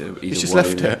still. He's just a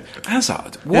left warrior. it.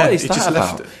 Hazard? What is he that just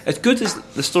about? left it. As good as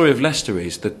the story of Leicester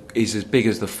is as big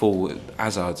as the fall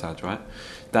Hazard's had, right?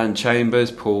 Dan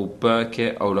Chambers, Paul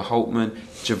Burkitt, Ola Holtman.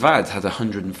 Javad had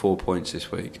 104 points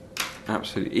this week.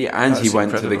 Absolutely. And That's he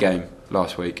went incredible. to the game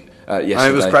last week. Yesterday.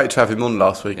 And it was great to have him on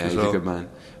last week Yeah, as he's well. a good man.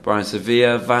 Brian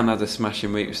Sevilla, Van had a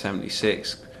smashing week with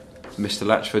 76. Mr.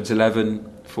 Latchford's 11,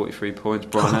 43 points.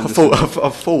 Brian I Anderson.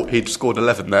 thought he'd scored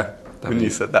 11 there when mean- you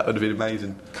said that would have been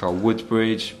amazing. Carl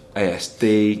Woodbridge,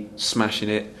 ASD, smashing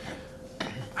it.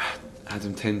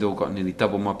 Adam Tyndall got nearly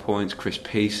double my points. Chris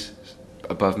Peace,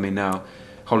 above me now.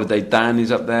 Holiday Dan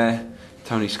is up there.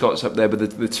 Tony Scott's up there.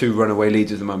 But the two runaway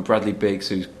leaders of the month, Bradley Biggs,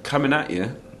 who's coming at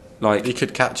you. Like He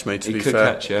could catch me, to he be could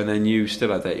fair. catch you, and then you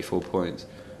still had 84 points.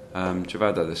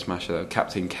 Javad had the smasher though.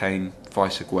 Captain Kane,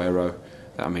 Vice Aguero.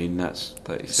 I mean, that's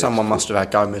 36. Someone must have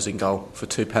had Gomez in goal for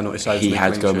 2 penalty saves. He and a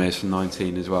had clean Gomez sheet. for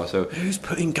 19 as well. So Who's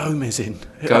putting Gomez in?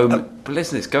 but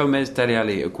listen, it's Gomez, Dele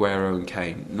Alli, Aguero, and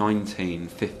Kane. 19,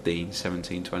 15,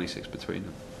 17, 26 between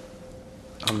them.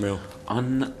 Unreal.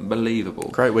 Unbelievable.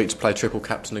 Great week to play triple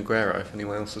captain Aguero. If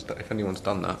anyone's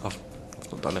done that, I've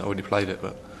not done it. I already played it,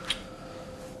 but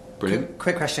Brilliant.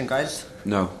 Quick question, guys.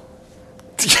 No.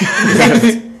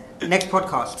 Next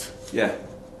podcast. Yeah.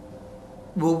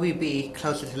 Will we be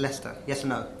closer to Leicester? Yes or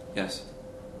no? Yes.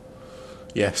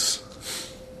 yes.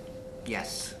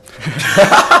 Yes.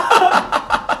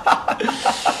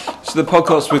 So the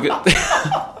podcast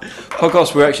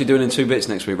we're actually doing in 2 bits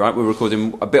next week, right? We're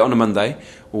recording a bit on a Monday.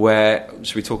 Where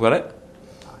should we talk about it?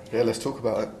 Yeah, let's talk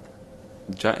about it.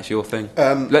 Jack, it's your thing.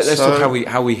 so- Let's talk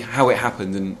how it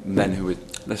happened and then who it.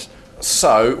 Let's.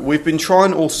 So we've been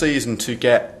trying all season to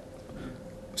get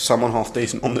someone half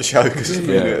decent on the show because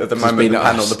Yeah. at the It's moment been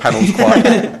us. the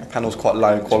panel's quite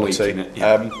low in quality. weak, innit?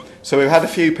 Yeah. So we've had a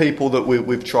few people that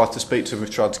we've tried to speak to, we've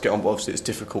tried to get on, but obviously it's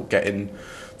difficult getting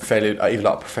fairly either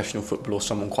like professional football or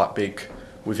someone quite big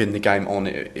within the game on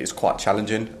it. It's quite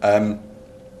challenging.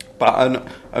 But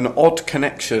an odd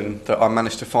connection that I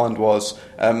managed to find was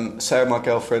Sarah, my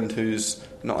girlfriend, who's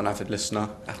not an avid listener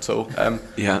at all.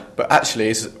 Yeah. But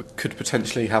actually could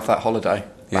potentially have that holiday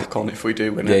back on if we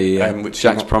do win Yeah, it. yeah. Which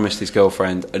Jack's promised his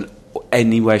girlfriend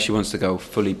anywhere she wants to go,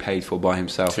 fully paid for by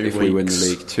himself 2 if we win the weeks.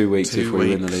 league. 2 weeks 2 if we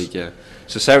win the weeks. league. Yeah.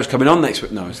 So Sarah's coming on next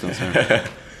week. No, it's not Sarah.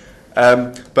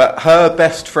 But her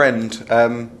best friend's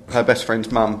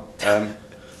mum,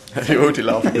 you already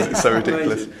laugh because it's so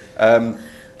ridiculous,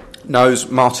 knows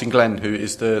Martin Glenn, who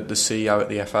is the CEO at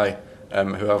the FA,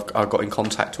 who I've got in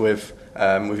contact with.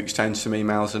 We've exchanged some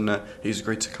emails and he's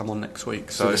agreed to come on next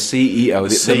week. So the CEO,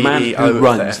 the man CEO who of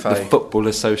runs FA. the Football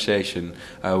Association,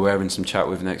 we're having some chat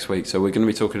with next week. So we're going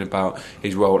to be talking about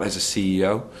his role as a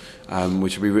CEO,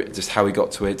 which will be just how he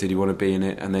got to it, did he want to be in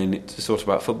it, and then to sort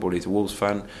about football. He's a Wolves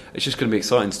fan. It's just going to be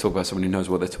exciting to talk about someone who knows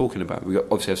what they're talking about. We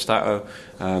obviously have Stato,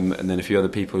 and then a few other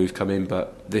people who've come in,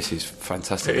 but this is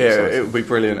fantastic. Yeah, it would be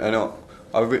brilliant, and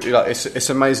I really like. It's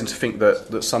amazing to think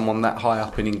that someone that high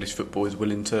up in English football is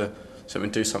willing to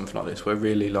do something like this. We're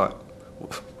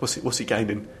what's he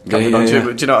gaining? Yeah. Do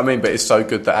you know what I mean? But it's so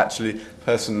good that actually the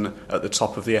person at the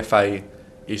top of the FA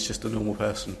is just a normal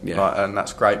person, and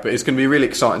that's great. But it's going to be really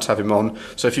exciting to have him on.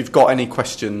 So if you've got any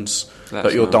questions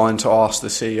that you're dying to ask the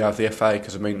CEO of the FA,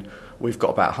 because I mean, we've got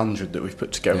about 100 that we've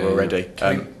put together already.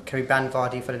 Can we ban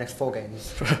Vardy for the next 4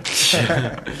 games?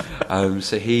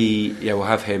 So we'll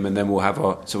have him, and then we'll have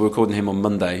so we're recording him on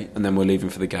Monday, and then we're leaving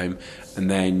for the game, and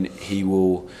then he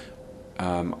will.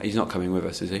 He's not coming with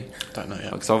us, is he? Don't know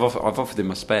yet. Because I've offered him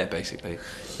my spare, basically,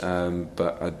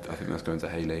 but I think that's going to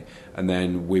Haley. And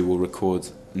then we will record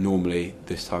normally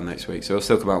this time next week. So it'll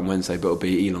still come out on Wednesday, but it'll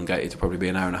be elongated to probably be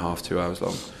an hour and a half, 2 hours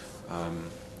long.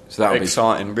 So that'll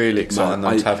exciting, really exciting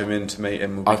to have him in to meet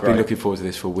him. I've been looking forward to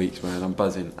this for weeks, man. I'm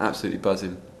buzzing, absolutely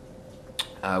buzzing.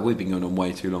 We've been going on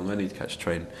way too long. I need to catch a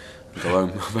train and go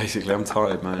home. Basically, I'm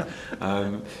tired, man.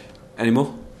 Any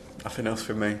more? Nothing else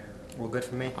from me. All good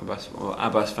for me.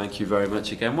 Abbas, thank you very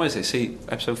much again. What is it? See,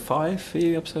 episode 5 for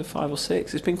you? Episode 5 or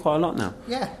 6? It's been quite a lot now.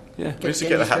 Yeah. We used to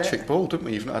get the hat-trick ball, didn't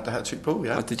we? You've not had the hat-trick ball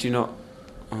yet. Did you not?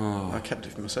 Oh. I kept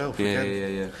it for myself.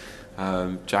 Yeah.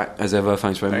 Jack, as ever,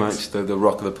 thanks very much. The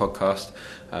rock of the podcast.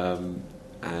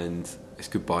 And it's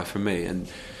goodbye from me. And,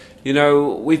 you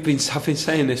know, I've been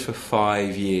saying this for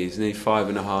 5 years, nearly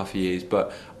 5.5 years,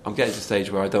 but I'm getting to the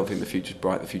stage where I don't think the future's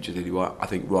bright, the future's Lily White. I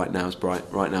think right now is bright,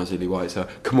 right now is Lily White. So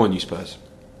come on, you Spurs.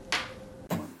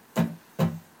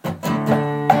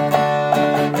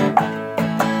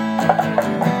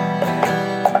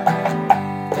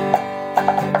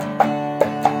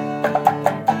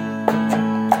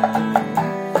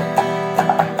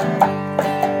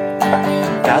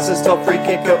 Gazza's top free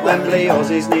kick at Wembley.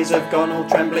 Aussie's knees have gone all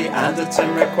trembly.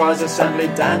 Anderton requires assembly.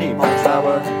 Danny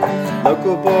Monflower.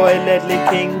 Local boy Ledley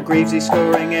King. Greavesy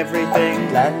scoring everything.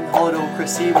 Glenn Hoddle,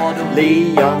 Chrissy Waddle,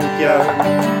 Lee Young-Pyo.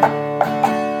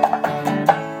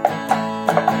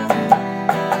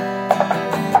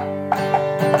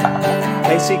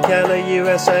 Casey Keller,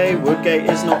 USA. Woodgate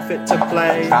is not fit to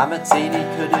play. Tramezzini,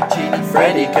 Cudicini,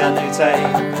 Freddie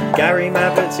Canute. Gary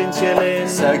Mabbitt in Chillin.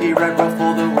 Sergei Redruff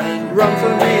for the win. Run for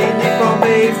me, Nick on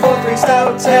me, 4-3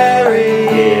 Stout Terry.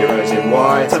 Heroes in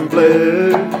white and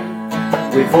blue.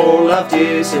 We've all loved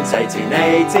you since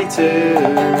 1882.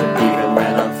 Even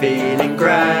when I'm feeling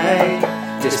grey,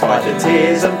 despite the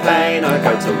tears and pain, I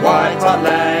go to White Hart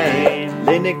Lane.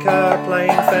 Lineker playing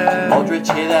fair.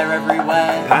 Modric here, there,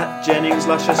 everywhere. Pat Jennings,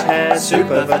 luscious hair.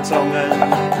 Super Vertonghen.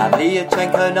 And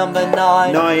Liachenko, number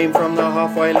 9. Naeem from the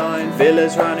halfway line.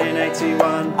 Villa's running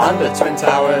 81. Under Twin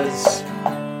Towers.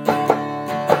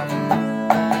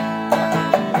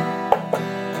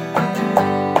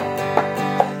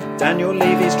 Daniel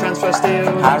Levy's transfer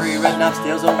steals. Harry Redknapp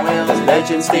steals on wheels.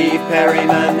 Legend Steve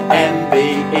Perryman,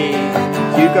 MBE.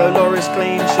 Hugo Lloris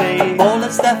clean sheet. Ball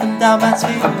and Stefan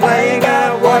Dalmaty. I'm playing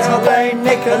out White Hart Lane,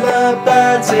 Nicola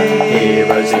Bertie.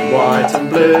 Heroes in white and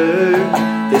blue.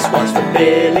 This one's for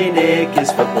Billy Nick.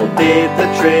 His football did the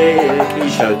trick. He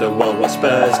showed the world what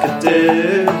Spurs could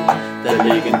do. The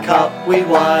League and Cup we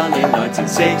won in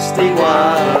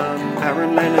 1961.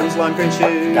 Aaron Lennon's lime green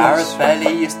shoes. Gareth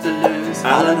Bailey used to lose.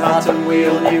 Alan Hutton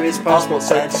Wheel knew his passport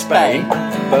said Spain.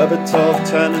 Berbatov,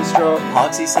 Turn and Strop.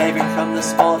 Parksy saving from the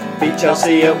spot. Beat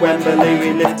Chelsea at Wembley,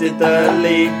 we lifted the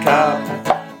League Cup.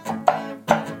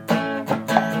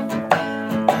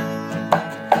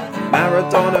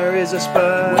 Maradona is a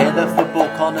Spur. We're the football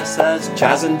connoisseurs.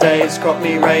 Chaz and Dave,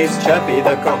 Scotney raised Chirpy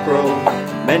the cockerel.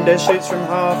 Mendes shoots from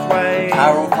halfway.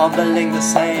 Carroll fumbling the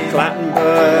save.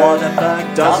 Clattenburg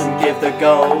Waterberg doesn't give the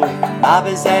goal.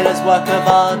 Abizela's work of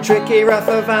art. Tricky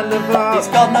Rafa van der Vaart. He's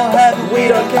got no head, but We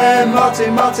don't care,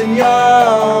 Martin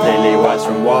Young. Lily White's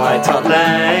from White Hart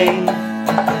Lane.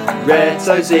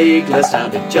 Reto Ziegler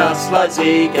sounded just like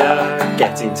Ziegler.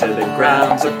 Getting to the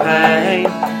grounds of pain.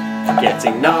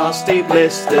 Getting nasty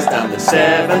blisters down the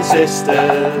Seven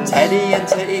Sisters. Teddy in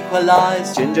to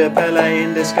equalise. Ginger Pele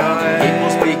in disguise. People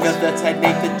speak of the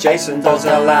technique that Jason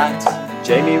Dozell act.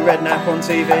 Jamie Redknapp on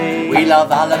TV. We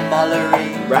love Alan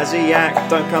Mullery. Raziak,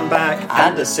 don't come back.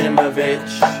 And Asimovic.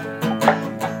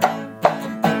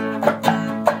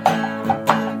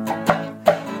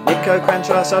 Nico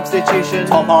Cranchar substitution.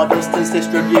 Tom Hiddleston's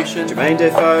distribution. Jermaine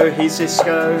Defoe, he's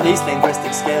Cisco. These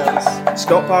linguistic skills.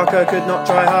 Scott Parker could not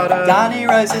try harder. Danny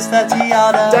Rose's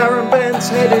 30-yarder. Darren Bent's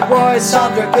headed wide.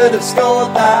 Sandra could have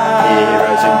scored that.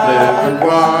 Heroes in blue and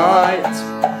white.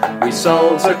 We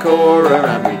sold Zakora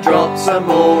and we dropped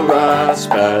Zamora.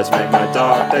 Spurs make my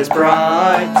dark days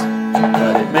bright.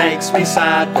 But it makes me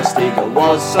sad, Postiga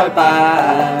was so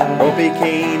bad. Robbie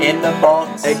Keane In the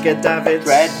box. Edgar Davids.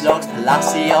 Dreadlocks,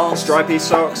 Palacios. Stripy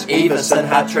socks, Everson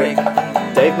hat-trick.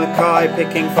 Dave Mackay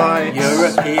picking fights.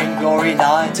 European glory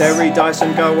nights. Terry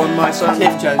Dyson go on my son.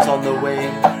 Cliff Jones on the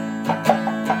wing.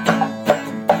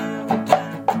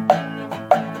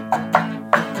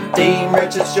 Dean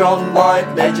Richards, John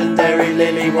White, legendary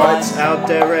Lily White. Al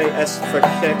Dere, S for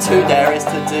kick. Two there is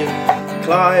to do.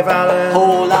 Clive Allen,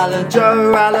 Paul Allen,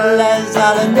 Joe Allen, Les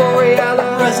Allen, Rory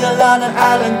Allen, Brazil Allen,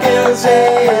 Alan Gilsey.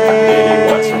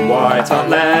 Lily White's from White Hart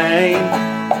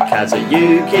Lane.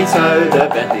 Kazuyuki Toda,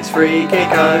 Bentley's free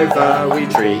kick over. We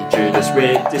treat Judas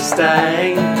with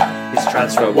disdain. His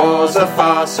transfer was a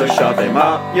farce, so shove him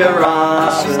up your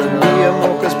arse. And Liam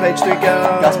Walker's page to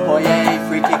go. Gus Poirier,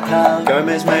 free kick curve.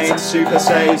 Gomez made super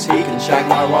saves, he can shag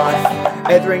my wife.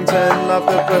 Edrington loved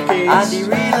the bookies. Andy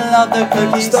Reid loved the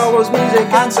cookies. Star Wars music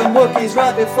and some Wookiees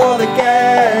right before the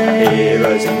game.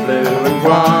 Heroes in blue and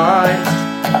white.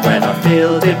 When I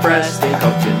feel depressed, think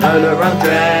of Ginola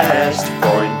undressed.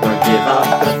 Freund won't give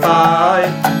up the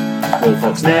fight.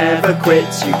 Wolfox never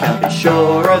quits, you can be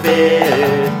sure of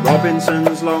it.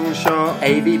 Robinson's long shot.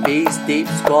 AVB's deep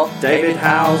squat. David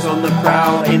Howe's on the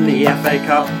prowl in the FA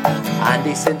Cup.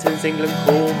 Andy Sinton's England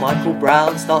call. Michael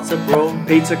Brown starts a brawl.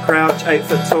 Peter Crouch, 8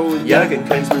 foot tall. Jurgen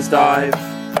Klinsmann's dive.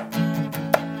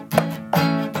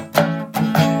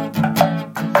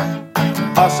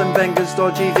 Arsene Wenger's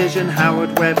dodgy vision.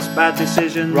 Howard Webb's bad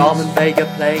decisions. Raman Vega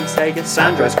playing Sega.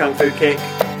 Sandro's kung fu kick.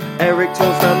 Eric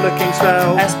Torsfeld looking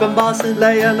swell. Espen Barson.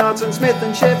 Leonardson, Smith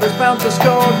and Shivers bound to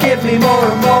score. Give me more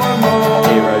and more and more.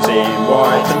 Heroes in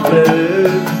white and blue.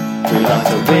 We like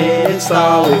to win in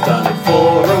style. We've done it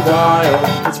for a while.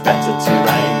 It's better to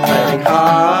aim very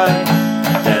high.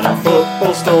 Then our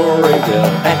football story will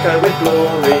echo with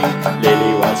glory.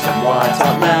 Lily White's from White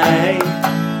Hart Lane.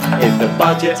 If the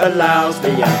budget allows,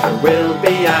 the anchor will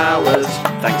be ours.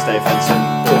 Thanks Dave Henson,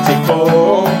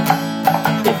 44.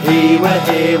 If he were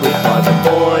here, we'd buy the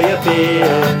boy a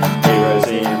beer. Heroes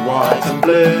in white and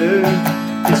blue.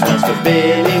 This one's for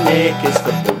Billy Nick. His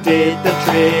football did the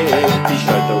trick. He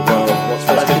showed the world what's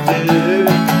supposed to do.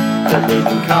 The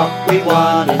Leading Cup we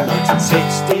won in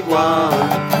 1961.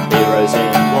 Heroes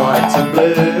in white and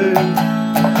blue.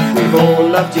 We've all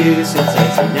loved you since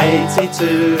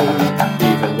 1882.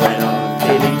 Even when I'm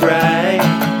feeling grey,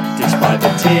 despite the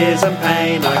tears and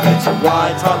pain, I go to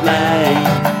White Hart Lane.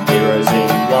 Heroes in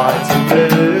white and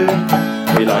blue.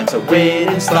 We like to win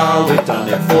in style, we've done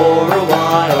it for a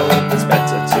while.